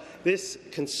now, this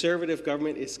Conservative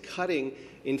government is cutting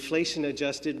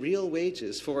inflation-adjusted real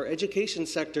wages for education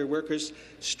sector workers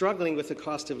struggling with the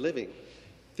cost of living.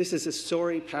 This is a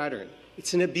sorry pattern.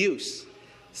 It's an abuse.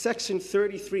 Section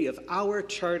 33 of our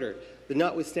charter, the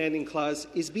notwithstanding clause,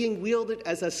 is being wielded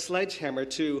as a sledgehammer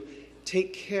to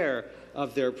take care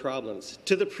of their problems.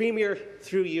 To the Premier,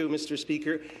 through you, Mr.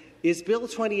 Speaker, is Bill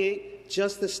 28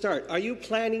 just the start? Are you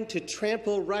planning to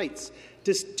trample rights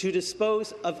to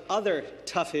dispose of other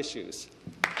tough issues?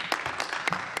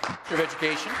 Minister of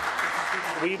Education.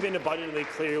 We've been abundantly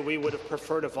clear we would have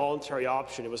preferred a voluntary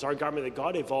option. It was our government that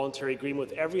got a voluntary agreement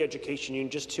with every education union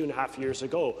just 2.5 years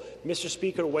ago. Mr.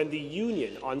 Speaker, when the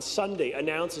union on Sunday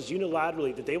announces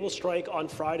unilaterally that they will strike on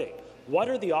Friday, what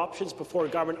are the options before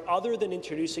government other than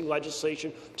introducing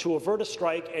legislation to avert a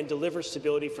strike and deliver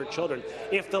stability for children?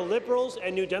 If the Liberals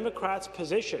and New Democrats'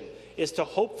 position is to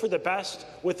hope for the best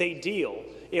with a deal,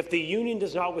 If the union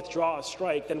does not withdraw a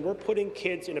strike, then we're putting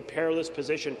kids in a perilous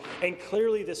position. And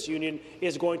clearly this union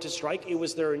is going to strike. It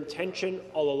was their intention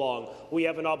all along. We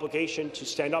have an obligation to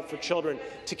stand up for children,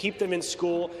 to keep them in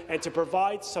school, and to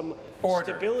provide some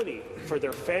stability for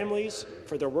their families,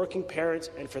 for their working parents,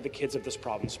 and for the kids of this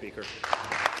province, Speaker.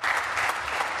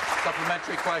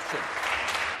 Supplementary question.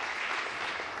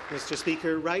 Mr.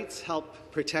 Speaker, rights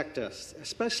help protect us,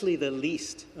 especially the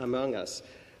least among us,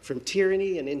 from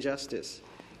tyranny and injustice.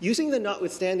 Using the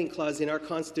notwithstanding clause in our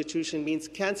Constitution means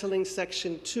cancelling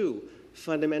Section 2,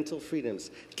 fundamental freedoms,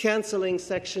 cancelling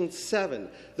Section 7,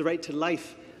 the right to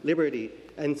life, liberty,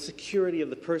 and security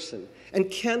of the person, and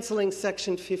cancelling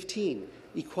Section 15,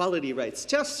 equality rights,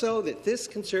 just so that this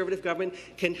Conservative government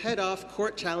can head off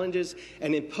court challenges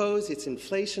and impose its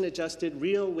inflation-adjusted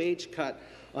real wage cut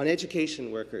on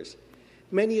education workers.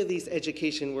 Many of these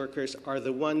education workers are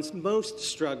the ones most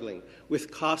struggling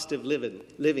with cost of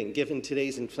living given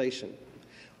today's inflation.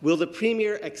 Will the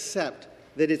Premier accept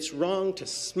that it's wrong to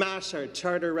smash our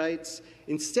charter rights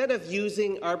instead of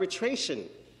using arbitration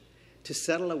to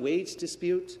settle a wage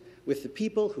dispute with the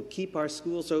people who keep our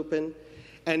schools open?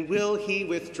 And will he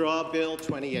withdraw Bill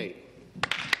 28?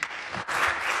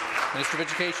 Minister of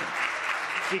Education.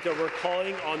 Speaker, we're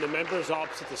calling on the members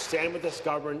opposite to stand with this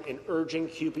government in urging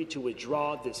CUPE to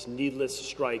withdraw this needless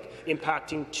strike,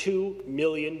 impacting 2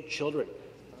 million children.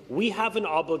 We have an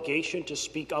obligation to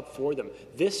speak up for them.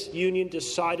 This union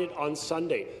decided on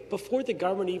Sunday, before the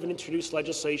government even introduced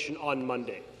legislation on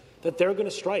Monday, that they're going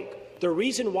to strike. The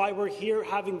reason why we're here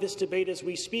having this debate as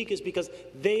we speak is because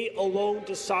they alone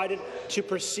decided to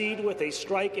proceed with a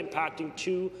strike impacting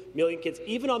 2 million kids.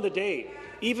 Even on the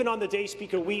day,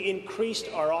 Speaker, we increased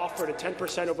our offer to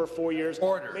 10% over 4 years,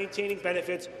 maintaining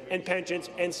benefits and pensions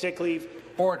and sick leave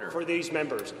for these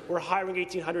members. We're hiring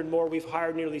 1,800 more. We've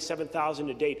hired nearly 7,000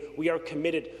 to date. We are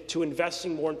committed to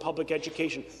investing more in public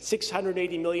education,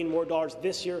 $680 million more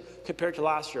this year compared to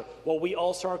last year. What we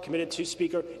also are committed to,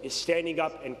 Speaker, is standing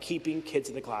up and keeping kids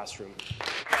in the classroom.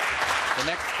 The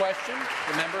next question,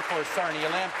 the member for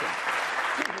Sarnia-Lambton.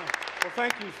 Well,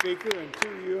 thank you, Speaker, and to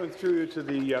you and through you to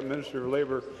the Minister of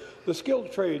Labour. The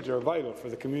skilled trades are vital for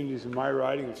the communities in my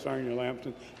riding of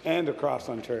Sarnia-Lambton and across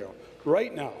Ontario.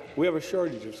 Right now, we have a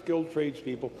shortage of skilled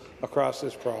tradespeople across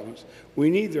this province.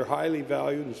 We need their highly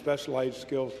valued and specialized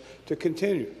skills to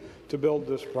continue to build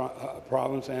this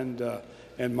province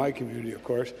and my community, of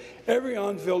course. Every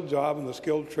unfilled job in the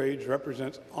skilled trades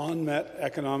represents unmet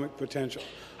economic potential.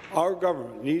 Our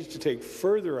government needs to take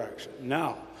further action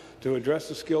now to address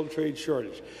the skilled trade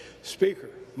shortage. Speaker,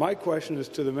 my question is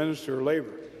to the Minister of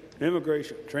Labour,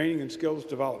 Immigration, Training and Skills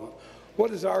Development.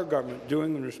 What is our government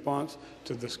doing in response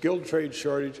to the skilled trade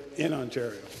shortage in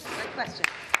Ontario? Great question.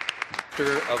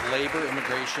 Minister of Labour,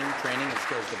 Immigration, Training and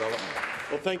Skills Development.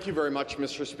 Well, thank you very much,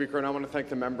 Mr. Speaker, and I want to thank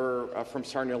the member from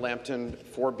Sarnia-Lambton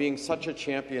for being such a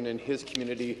champion in his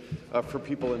community for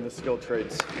people in the skilled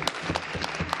trades.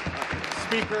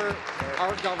 Speaker,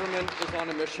 our government is on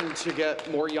a mission to get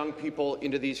more young people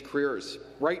into these careers.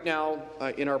 Right now,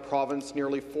 in our province,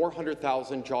 nearly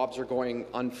 400,000 jobs are going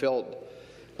unfilled.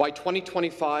 By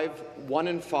 2025, 1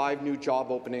 in 5 new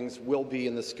job openings will be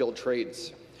in the skilled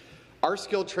trades. Our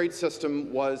skilled trade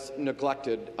system was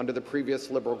neglected under the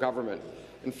previous Liberal government.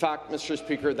 In fact, Mr.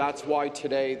 Speaker, that's why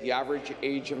today the average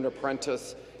age of an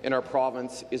apprentice in our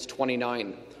province is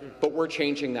 29. But we're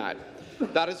changing that.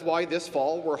 That is why this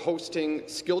fall we're hosting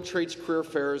skilled trades career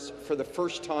fairs for the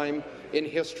first time in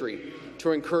history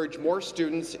to encourage more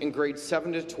students in grades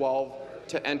 7 to 12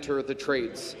 to enter the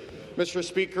trades. Mr.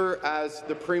 Speaker, as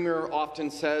the Premier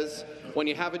often says, when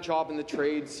you have a job in the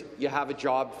trades, you have a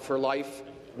job for life.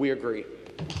 We agree.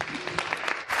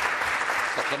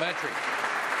 Supplementary.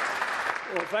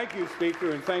 Well, thank you,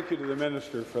 Speaker, and thank you to the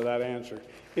Minister for that answer.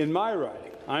 In my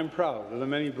riding, I'm proud of the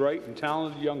many bright and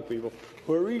talented young people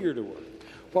who are eager to work.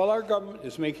 While our government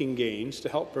is making gains to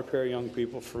help prepare young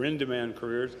people for in-demand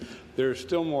careers, there is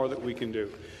still more that we can do.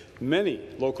 Many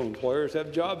local employers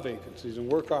have job vacancies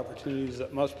and work opportunities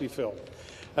that must be filled.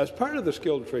 As part of the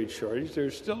skilled trade shortage, there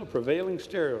is still a prevailing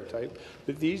stereotype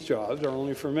that these jobs are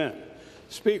only for men.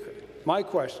 Speaker, my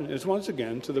question is once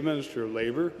again to the Minister of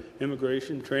Labour,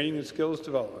 Immigration, Training and Skills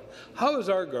Development. How is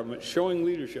our government showing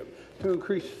leadership to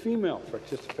increase female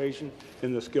participation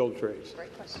in the skilled trades?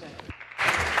 Great question.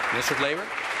 Minister of Labour.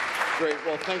 Great.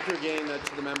 Well, thank you again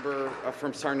to the member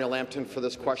from Sarnia-Lambton for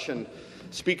this question.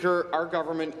 Speaker, our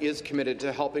government is committed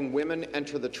to helping women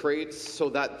enter the trades so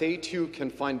that they too can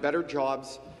find better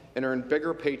jobs and earn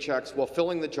bigger paychecks while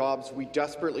filling the jobs we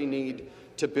desperately need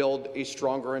to build a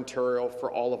stronger Ontario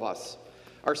for all of us.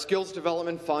 Our Skills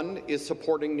Development Fund is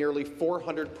supporting nearly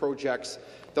 400 projects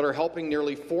that are helping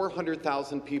nearly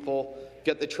 400,000 people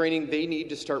get the training they need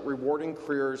to start rewarding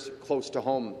careers close to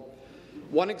home.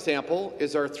 One example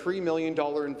is our $3 million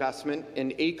investment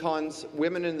in ACON's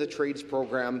Women in the Trades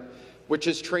program, which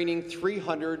is training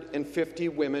 350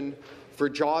 women for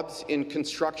jobs in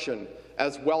construction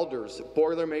as welders,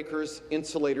 boilermakers,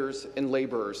 insulators, and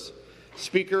labourers.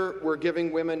 Speaker, we're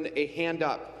giving women a hand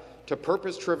up to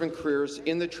purpose-driven careers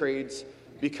in the trades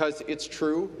because it's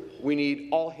true, we need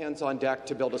all hands on deck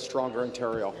to build a stronger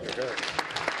Ontario.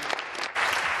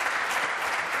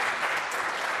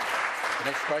 The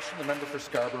next question, the member for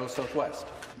Scarborough Southwest.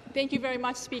 Thank you very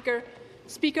much, Speaker.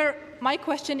 Speaker, my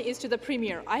question is to the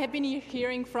Premier. I have been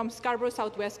hearing from Scarborough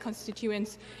Southwest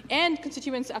constituents and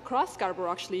constituents across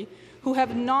Scarborough, actually, who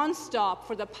have non-stop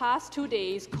for the past 2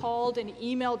 days called and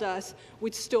emailed us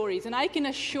with stories. And I can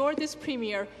assure this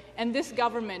Premier and this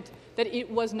government that it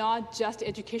was not just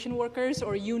education workers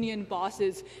or union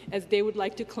bosses, as they would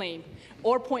like to claim,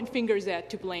 or point fingers at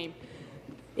to blame.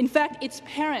 In fact, it's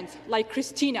parents like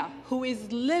Christina who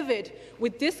is livid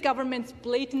with this government's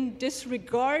blatant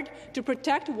disregard to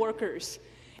protect workers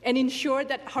and ensure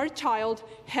that her child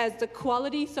has the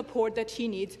quality support that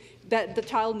the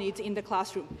child needs in the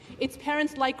classroom. It's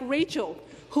parents like Rachel,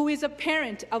 who is a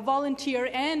parent, a volunteer,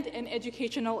 and an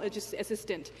educational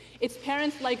assistant. It's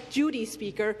parents like Judy,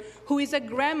 Speaker, who is a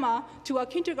grandma to a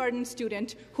kindergarten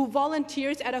student who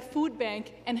volunteers at a food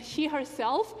bank, and she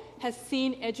herself has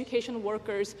seen education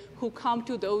workers who come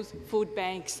to those food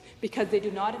banks because they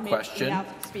do not make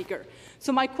enough, Speaker.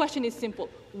 So my question is simple.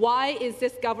 Why is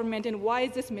this government and why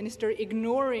is this minister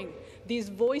ignoring these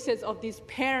voices of these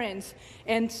parents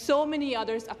and so many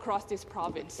others across this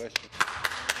province?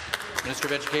 Minister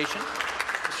of Education.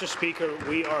 Mr. Speaker,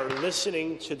 we are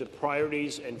listening to the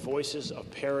priorities and voices of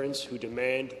parents who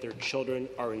demand their children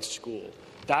are in school.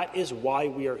 That is why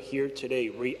we are here today,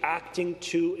 reacting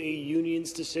to a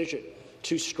union's decision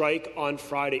to strike on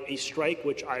Friday, a strike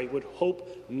which I would hope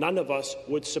none of us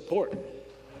would support.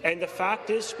 And the fact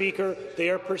is, Speaker, they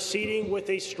are proceeding with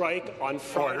a strike on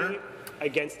Friday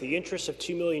against the interests of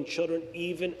 2 million children,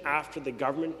 even after the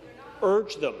government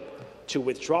urged them to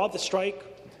withdraw the strike,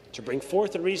 to bring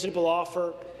forth a reasonable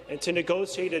offer, and to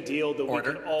negotiate a deal that we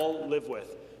can all live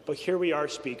with. But here we are,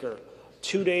 Speaker,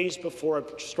 2 days before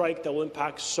a strike that will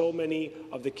impact so many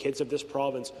of the kids of this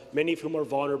province, many of whom are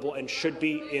vulnerable and should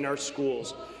be in our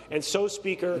schools. And so,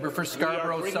 Speaker, for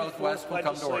Scarborough Southwest will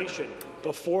come to order.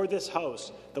 Before this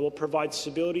House that will provide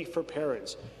stability for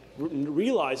parents,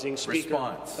 realizing,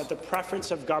 Speaker, that the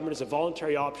preference of government is a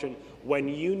voluntary option. When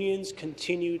unions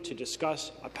continue to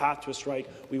discuss a path to a strike,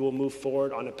 we will move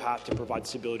forward on a path to provide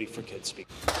stability for kids.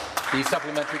 Speaker. The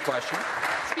supplementary question.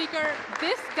 Speaker,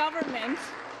 this government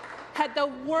had the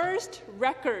worst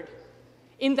record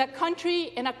in the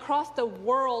country and across the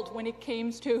world when it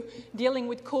came to dealing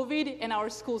with COVID and our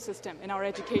school system and our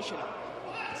education.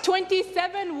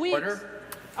 27 weeks,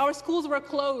 our schools were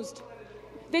closed.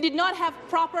 They did not have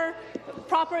proper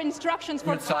instructions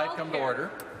for childcare. Come to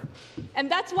order.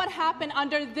 And that's what happened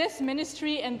under this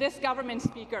ministry and this government,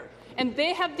 Speaker. And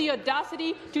they have the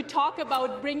audacity to talk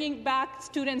about bringing back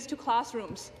students to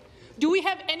classrooms. Do we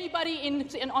have anybody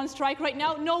on strike right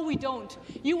now? No, we don't.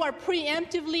 You are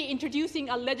preemptively introducing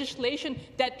a legislation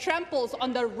that tramples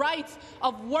on the rights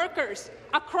of workers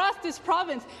across this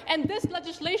province. And this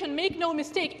legislation, make no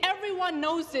mistake, everyone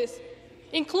knows this,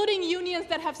 including unions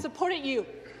that have supported you.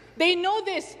 They know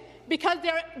this because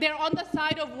they're on the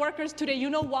side of workers today. You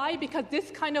know why? Because this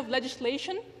kind of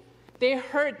legislation, they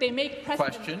make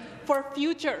precedent for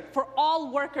future, for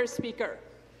all workers, Speaker.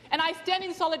 And I stand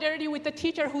in solidarity with the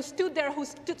teacher who stood there, who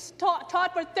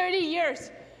taught for 30 years.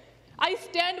 I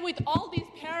stand with all these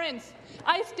parents.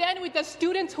 I stand with the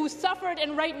students who suffered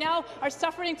and right now are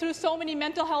suffering through so many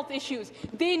mental health issues.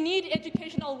 They need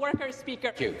educational workers,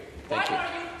 Speaker. Thank you. Why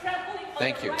are you trampling on the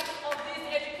rights of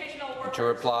these educational workers? To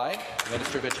reply,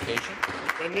 Minister of Education.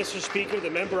 And Mr. Speaker, the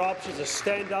member options to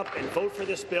stand up and vote for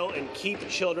this bill and keep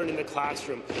children in the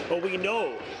classroom. But we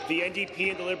know the NDP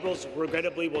and the Liberals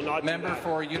regrettably will not Member do that.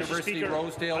 for University Speaker,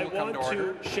 Rosedale will come to order. I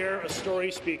want to share a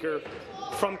story, Speaker,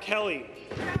 from Kelly.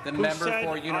 The member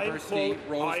for University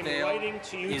Rosedale I'm writing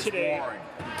to you is today warned.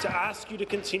 to ask you to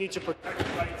continue to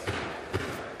protect rights.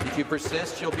 If you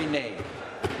persist, you'll be named.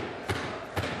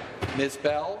 Ms.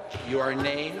 Bell, you are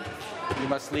named. You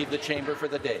must leave the chamber for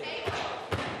the day.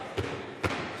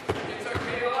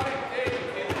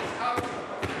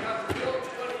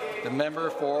 The member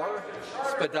for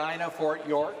Spadina-Fort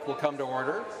York will come to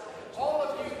order.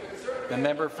 The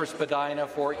member for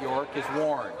Spadina-Fort York is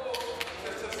warned.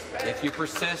 If you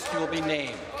persist, you will be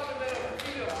named.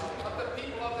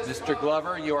 Mr.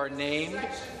 Glover, you are named.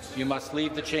 You must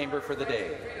leave the chamber for the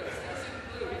day.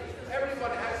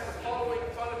 Everyone has the following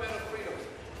fundamental freedoms: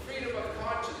 freedom of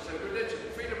conscience and religion,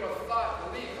 freedom of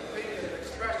thought, belief, opinion, and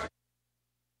expression.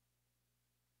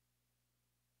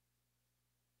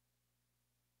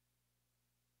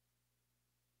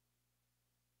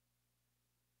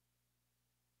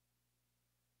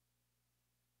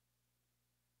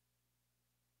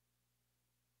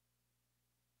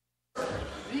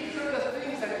 These are the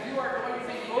things that you are going to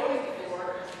be voting for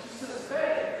to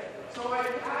suspend. So I'm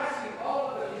asking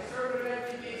all of the Conservative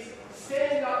MPs,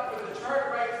 stand up for the charter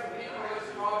rights of people in this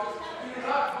province. Do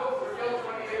not vote for Bill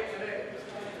 28 today.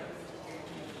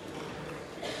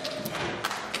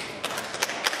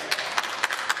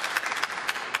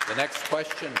 The next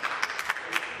question.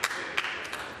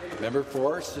 Member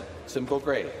for Simcoe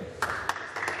Grey.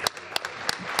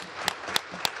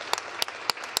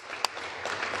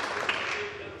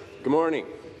 Good morning.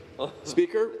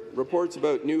 Speaker, reports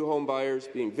about new home buyers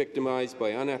being victimized by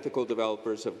unethical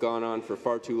developers have gone on for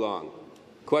far too long.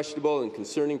 Questionable and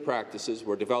concerning practices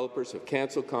where developers have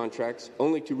cancelled contracts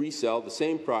only to resell the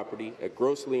same property at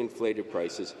grossly inflated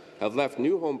prices have left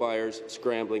new home buyers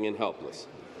scrambling and helpless.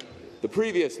 The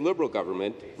previous Liberal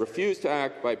government refused to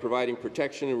act by providing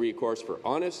protection and recourse for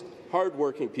honest,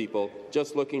 hard-working people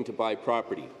just looking to buy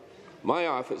property. My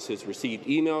office has received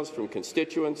emails from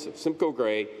constituents of Simcoe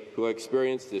Grey who have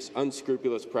experienced this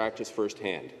unscrupulous practice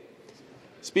firsthand.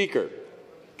 Speaker,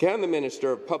 can the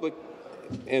Minister of Public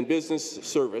and Business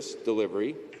Service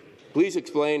Delivery please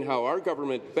explain how our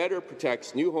government better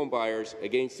protects new home buyers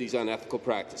against these unethical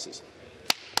practices?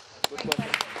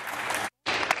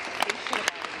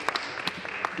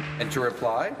 And to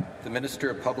reply, the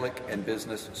Minister of Public and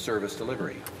Business Service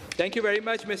Delivery. Thank you very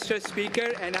much, Mr.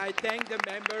 Speaker, and I thank the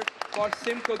member for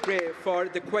Simcoe Grey for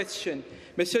the question.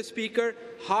 Mr. Speaker,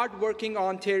 hard-working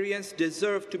Ontarians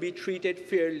deserve to be treated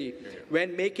fairly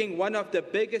when making one of the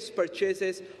biggest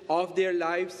purchases of their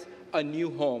lives, a new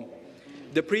home.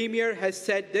 The Premier has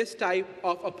said this type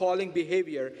of appalling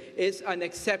behaviour is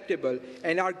unacceptable,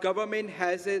 and our government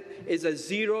is a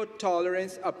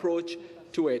zero-tolerance approach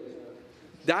to it.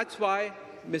 That's why,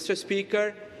 Mr.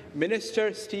 Speaker,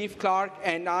 Minister Steve Clark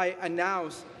and I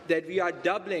announced that we are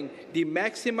doubling the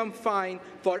maximum fine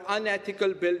for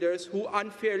unethical builders who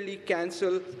unfairly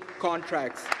cancel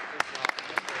contracts.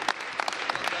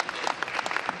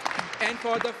 And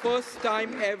for the first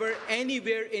time ever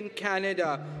anywhere in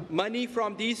Canada, money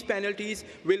from these penalties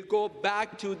will go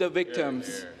back to the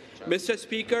victims. Mr.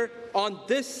 Speaker, on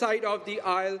this side of the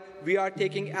aisle, we are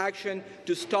taking action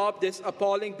to stop this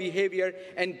appalling behaviour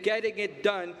and getting it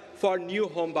done for new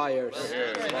home buyers.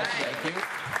 Thank you.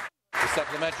 The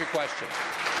supplementary question.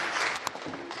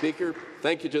 Speaker,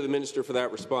 thank you to the Minister for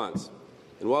that response.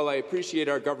 And while I appreciate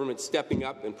our government stepping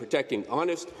up and protecting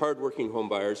honest, hard-working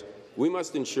homebuyers, we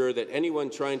must ensure that anyone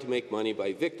trying to make money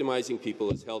by victimizing people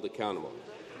is held accountable.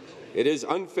 It is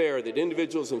unfair that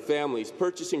individuals and families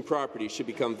purchasing property should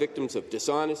become victims of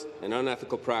dishonest and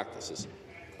unethical practices.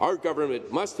 Our government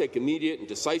must take immediate and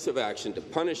decisive action to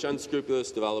punish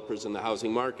unscrupulous developers in the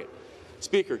housing market.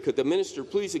 Speaker, could the Minister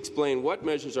please explain what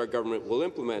measures our government will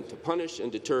implement to punish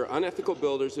and deter unethical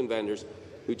builders and vendors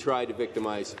who try to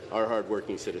victimize our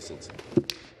hard-working citizens?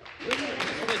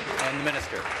 And the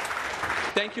Minister.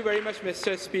 Thank you very much,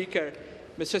 Mr. Speaker.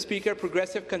 Mr. Speaker,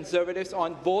 Progressive Conservatives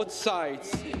on both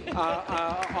sides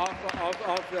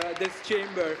of this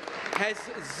chamber has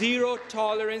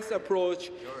zero-tolerance approach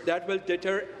that will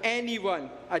deter anyone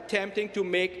attempting to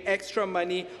make extra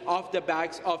money off the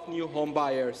backs of new home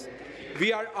buyers.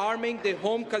 We are arming the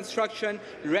Home Construction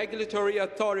Regulatory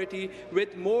Authority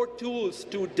with more tools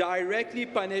to directly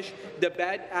punish the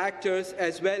bad actors,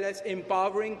 as well as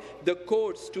empowering the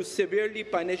courts to severely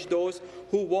punish those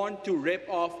who want to rip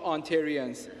off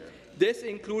Ontarians. This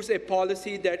includes a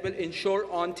policy that will ensure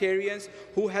Ontarians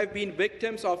who have been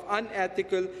victims of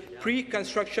unethical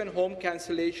pre-construction home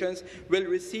cancellations will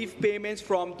receive payments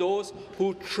from those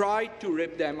who tried to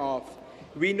rip them off.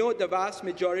 We know the vast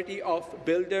majority of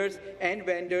builders and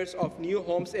vendors of new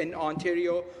homes in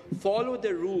Ontario follow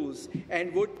the rules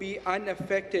and would be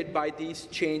unaffected by these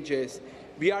changes.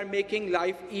 We are making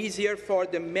life easier for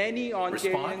the many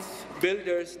Ontarian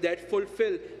builders that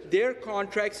fulfill their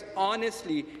contracts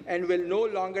honestly and will no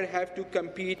longer have to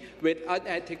compete with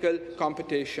unethical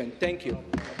competition. Thank you.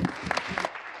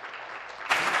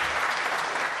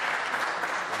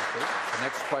 The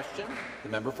next question, the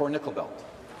member for Nickel Belt.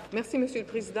 Merci, Monsieur le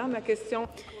Président. Ma question.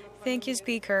 Thank you,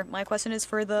 Speaker. My question is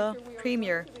for the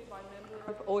Premier.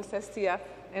 OSSTF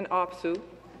and OPSU,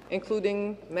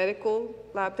 including medical,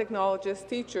 lab technologists,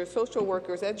 teachers, social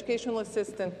workers, educational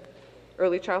assistants,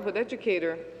 early childhood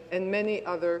educator, and many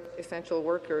other essential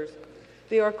workers.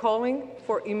 They are calling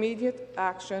for immediate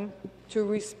action to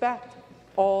respect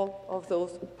all of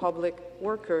those public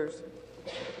workers.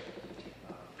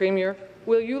 Premier,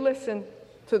 will you listen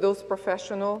to those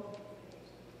professional,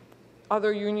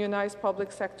 other unionized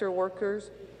public sector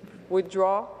workers,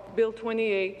 withdraw Bill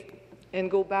 28, and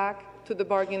go back to the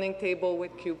bargaining table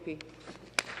with CUPE?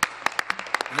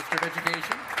 Minister of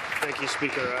Education. Thank you,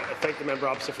 Speaker. I thank the member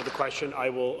opposite for the question. I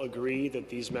will agree that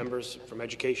these members from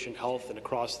education, health, and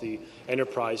across the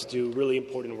enterprise do really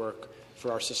important work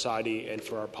for our society and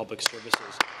for our public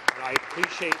services. And I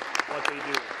appreciate what they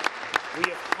do.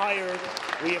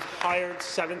 We have hired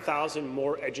 7,000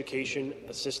 more education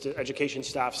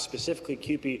staff, specifically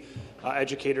CUPE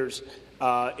educators,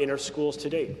 in our schools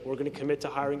today. We're going to commit to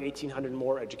hiring 1,800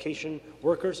 more education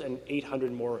workers and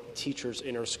 800 more teachers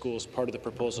in our schools, part of the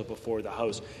proposal before the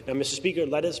House. Now, Mr. Speaker,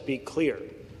 let us be clear.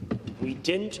 We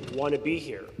didn't want to be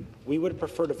here. We would have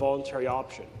preferred a voluntary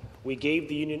option. We gave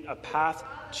the union a path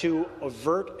to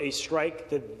avert a strike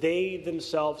that they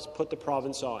themselves put the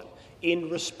province on.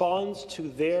 In response to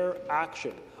their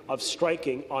action of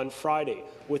striking on Friday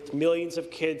with millions of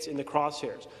kids in the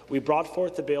crosshairs, we brought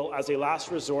forth the bill as a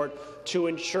last resort to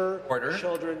ensure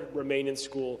children remain in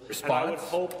school. And I would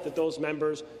hope that those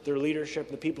members, their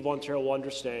leadership, the people of Ontario will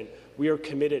understand we are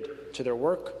committed to their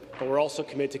work, but we're also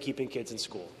committed to keeping kids in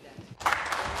school.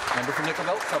 Member for Nickel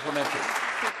Belt, supplementary.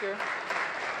 Speaker,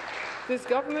 this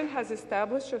government has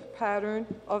established a pattern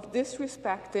of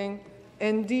disrespecting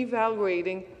and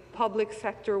devaluating public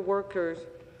sector workers.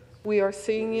 We are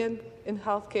seeing it in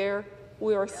healthcare,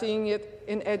 we are seeing it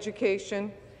in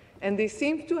education, and they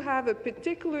seem to have a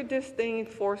particular disdain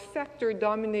for a sector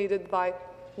dominated by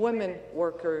women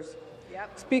workers.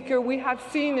 Speaker, we have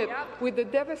seen it with the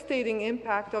devastating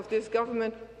impact of this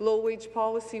government low-wage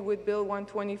policy with Bill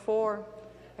 124.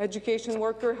 Education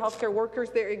workers, healthcare workers,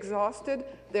 they're exhausted,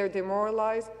 they're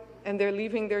demoralized, and they're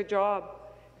leaving their job.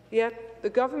 Yet the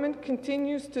government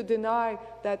continues to deny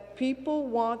that people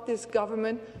want this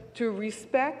government to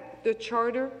respect the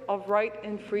Charter of Right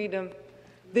and Freedom.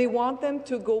 They want them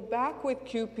to go back with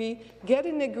CUPE, get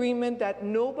an agreement that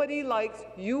nobody likes,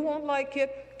 you won't like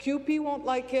it, CUPE won't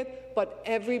like it, but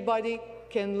everybody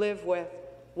can live with.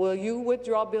 Will you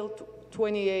withdraw Bill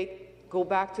 28, go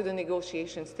back to the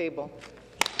negotiations table?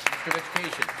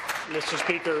 Mr.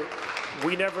 Speaker,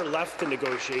 we never left the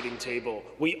negotiating table.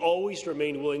 We always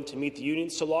remain willing to meet the union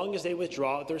so long as they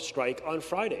withdraw their strike on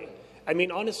Friday. I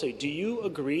mean, honestly, do you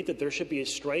agree that there should be a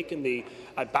strike in the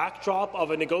backdrop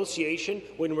of a negotiation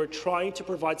when we're trying to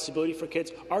provide stability for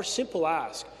kids? Our simple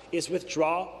ask is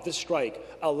withdraw the strike,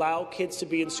 allow kids to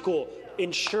be in school,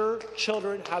 ensure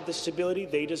children have the stability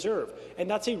they deserve. And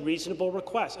that's a reasonable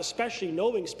request, especially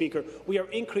knowing, Speaker, we are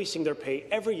increasing their pay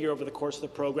every year over the course of the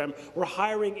program. We're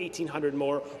hiring 1,800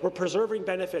 more. We're preserving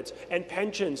benefits and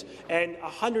pensions and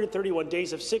 131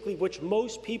 days of sick leave, which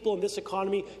most people in this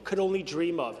economy could only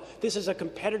dream of. This is a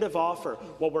competitive offer.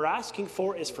 What we're asking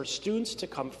for is for students to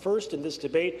come first in this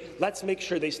debate. Let's make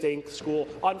sure they stay in school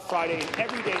on Friday and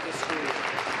every day this school year.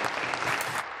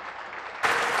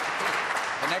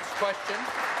 Next question.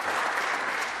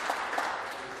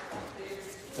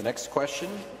 The next question,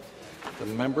 the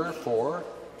member for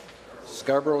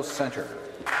Scarborough Centre.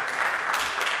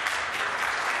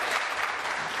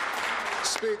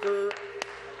 Speaker,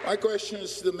 my question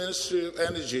is to the Minister of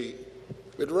Energy.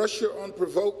 With Russia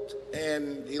unprovoked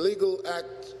and illegal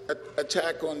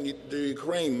attack on the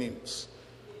Ukrainians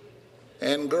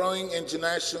and growing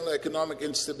international economic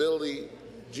instability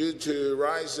due to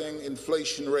rising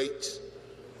inflation rates,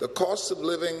 the cost of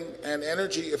living and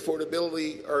energy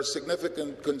affordability are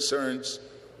significant concerns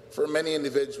for many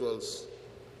individuals.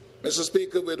 Mr.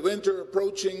 Speaker, with winter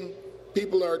approaching,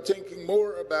 people are thinking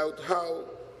more about how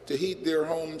to heat their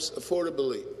homes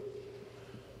affordably.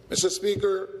 Mr.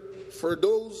 Speaker, for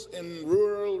those in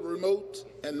rural, remote,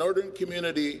 and northern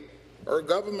community, our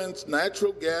government's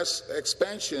natural gas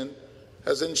expansion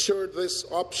has ensured this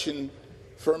option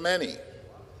for many.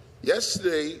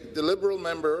 Yesterday, the Liberal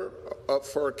member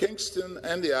for Kingston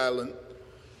and the Island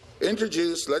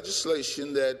introduced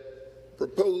legislation that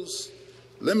proposed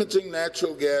limiting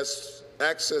natural gas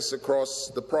access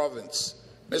across the province.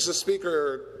 Mr.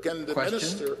 Speaker, can the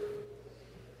Minister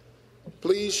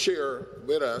please share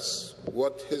with us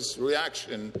what his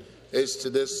reaction is to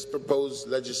this proposed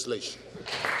legislation?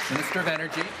 Minister of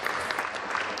Energy.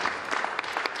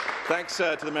 Thanks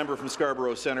to the member from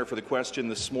Scarborough Centre for the question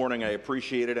this morning. I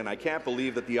appreciate it, and I can't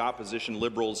believe that the opposition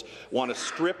Liberals want to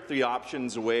strip the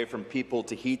options away from people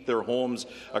to heat their homes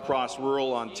across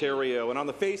rural Ontario. And on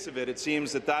the face of it, it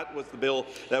seems that that was the bill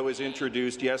that was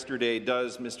introduced yesterday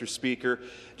does, Mr. Speaker.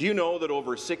 Do you know that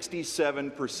over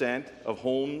 67% of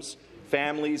homes,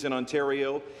 families in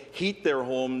Ontario, heat their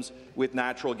homes with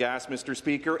natural gas, Mr.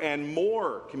 Speaker, and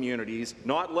more communities,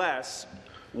 not less,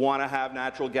 want to have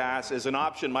natural gas as an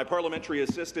option. My parliamentary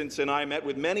assistants and I met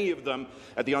with many of them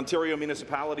at the Ontario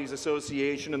Municipalities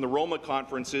Association and the Roma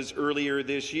conferences earlier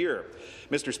this year.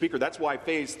 Mr. Speaker, that's why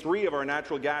Phase 3 of our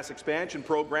natural gas expansion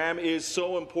program is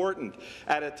so important.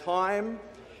 At a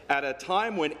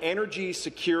time when energy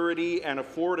security and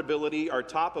affordability are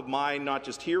top of mind, not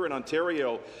just here in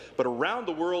Ontario, but around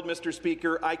the world, Mr.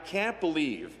 Speaker, I can't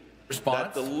believe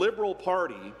that the Liberal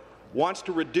Party wants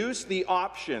to reduce the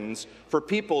options for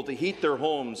people to heat their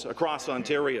homes across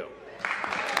Ontario.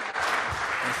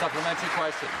 A supplementary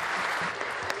question.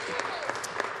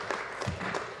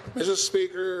 Mr.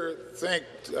 Speaker,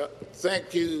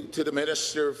 thank you to the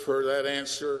Minister for that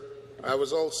answer. I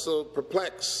was also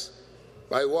perplexed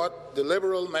by what the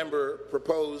Liberal member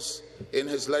proposed in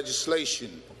his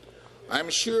legislation. I'm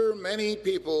sure many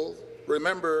people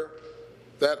remember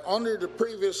that under the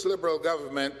previous Liberal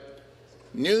government,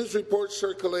 news reports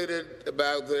circulated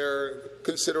about their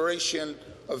consideration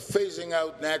of phasing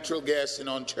out natural gas in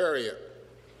Ontario.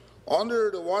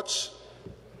 Under the watch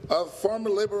of former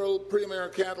Liberal Premier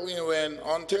Kathleen Wynne,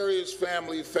 Ontario's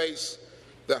family face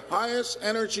the highest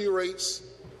energy rates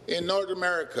in North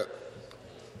America.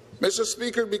 Mr.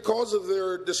 Speaker, because of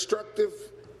their destructive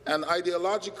and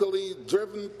ideologically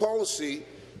driven policy,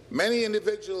 many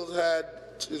individuals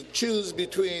had to choose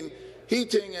between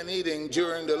heating and eating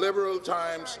during the Liberal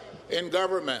times in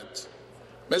government.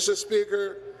 Mr.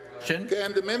 Speaker, can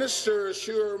the minister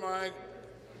assure my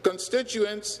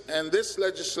constituents and this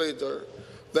legislator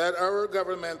that our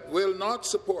government will not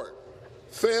support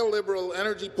failed Liberal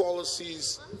energy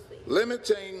policies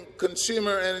limiting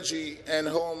consumer energy and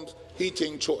home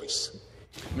heating choice?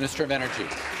 Minister of Energy.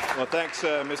 Well, thanks,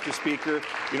 Mr. Speaker.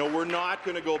 You know, we're not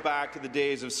going to go back to the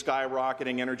days of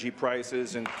skyrocketing energy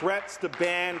prices and threats to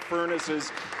ban furnaces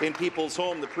in people's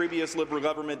homes. The previous Liberal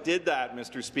government did that,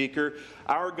 Mr. Speaker.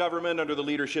 Our government, under the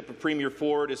leadership of Premier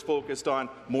Ford, is focused on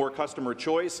more customer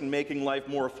choice and making life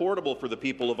more affordable for the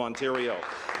people of Ontario.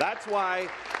 That's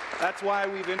why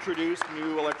we've introduced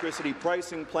new electricity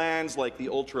pricing plans like the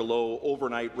ultra-low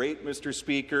overnight rate, Mr.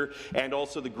 Speaker, and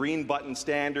also the green button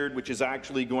standard, which is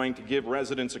actually going to give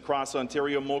residents across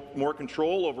Ontario more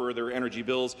control over their energy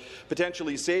bills,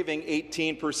 potentially saving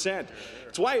 18%.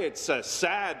 It's why it's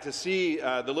sad to see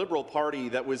the Liberal Party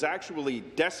that was actually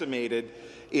decimated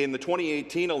in the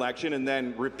 2018 election and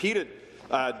then repeated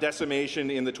decimation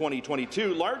in the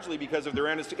 2022, largely because of their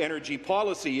energy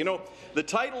policy. You know, the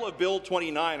title of Bill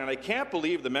 29, and I can't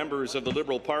believe the members of the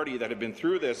Liberal Party that have been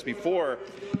through this before,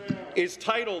 is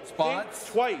titled Think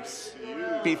Twice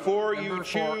Before You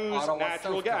Choose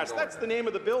Natural Gas. That's the name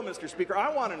of the bill, Mr. Speaker.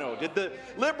 I want to know, did the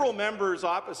Liberal members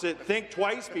opposite think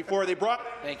twice before they brought...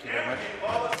 Thank you very much.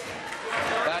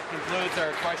 That concludes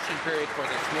our question period for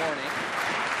this morning.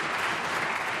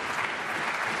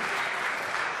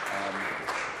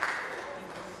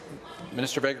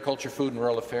 Minister of Agriculture, Food and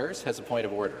Rural Affairs has a point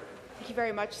of order. Thank you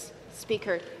very much,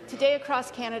 Speaker. Today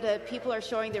across Canada, people are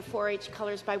showing their 4-H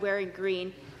colours by wearing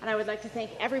green, and I would like to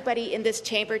thank everybody in this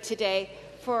chamber today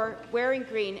for wearing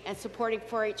green and supporting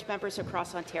 4-H members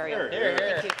across Ontario.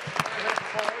 Thank you.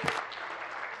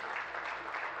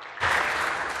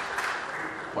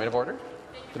 Point of order.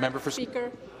 The member for Speaker.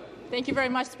 Thank you very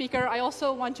much, Speaker. I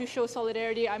also want to show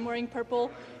solidarity. I'm wearing purple,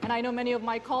 and I know many of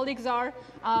my colleagues are.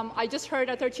 I just heard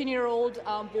a 13-year-old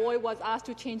boy was asked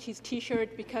to change his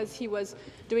T-shirt because he was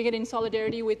doing it in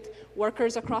solidarity with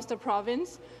workers across the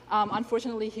province.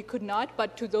 Unfortunately, he could not,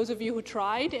 but to those of you who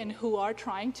tried and who are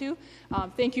trying to,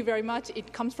 thank you very much.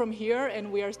 It comes from here,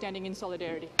 and we are standing in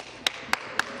solidarity.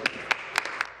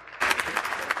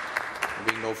 There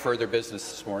being no further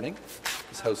business this morning,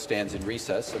 this House stands in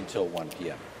recess until 1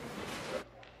 p.m.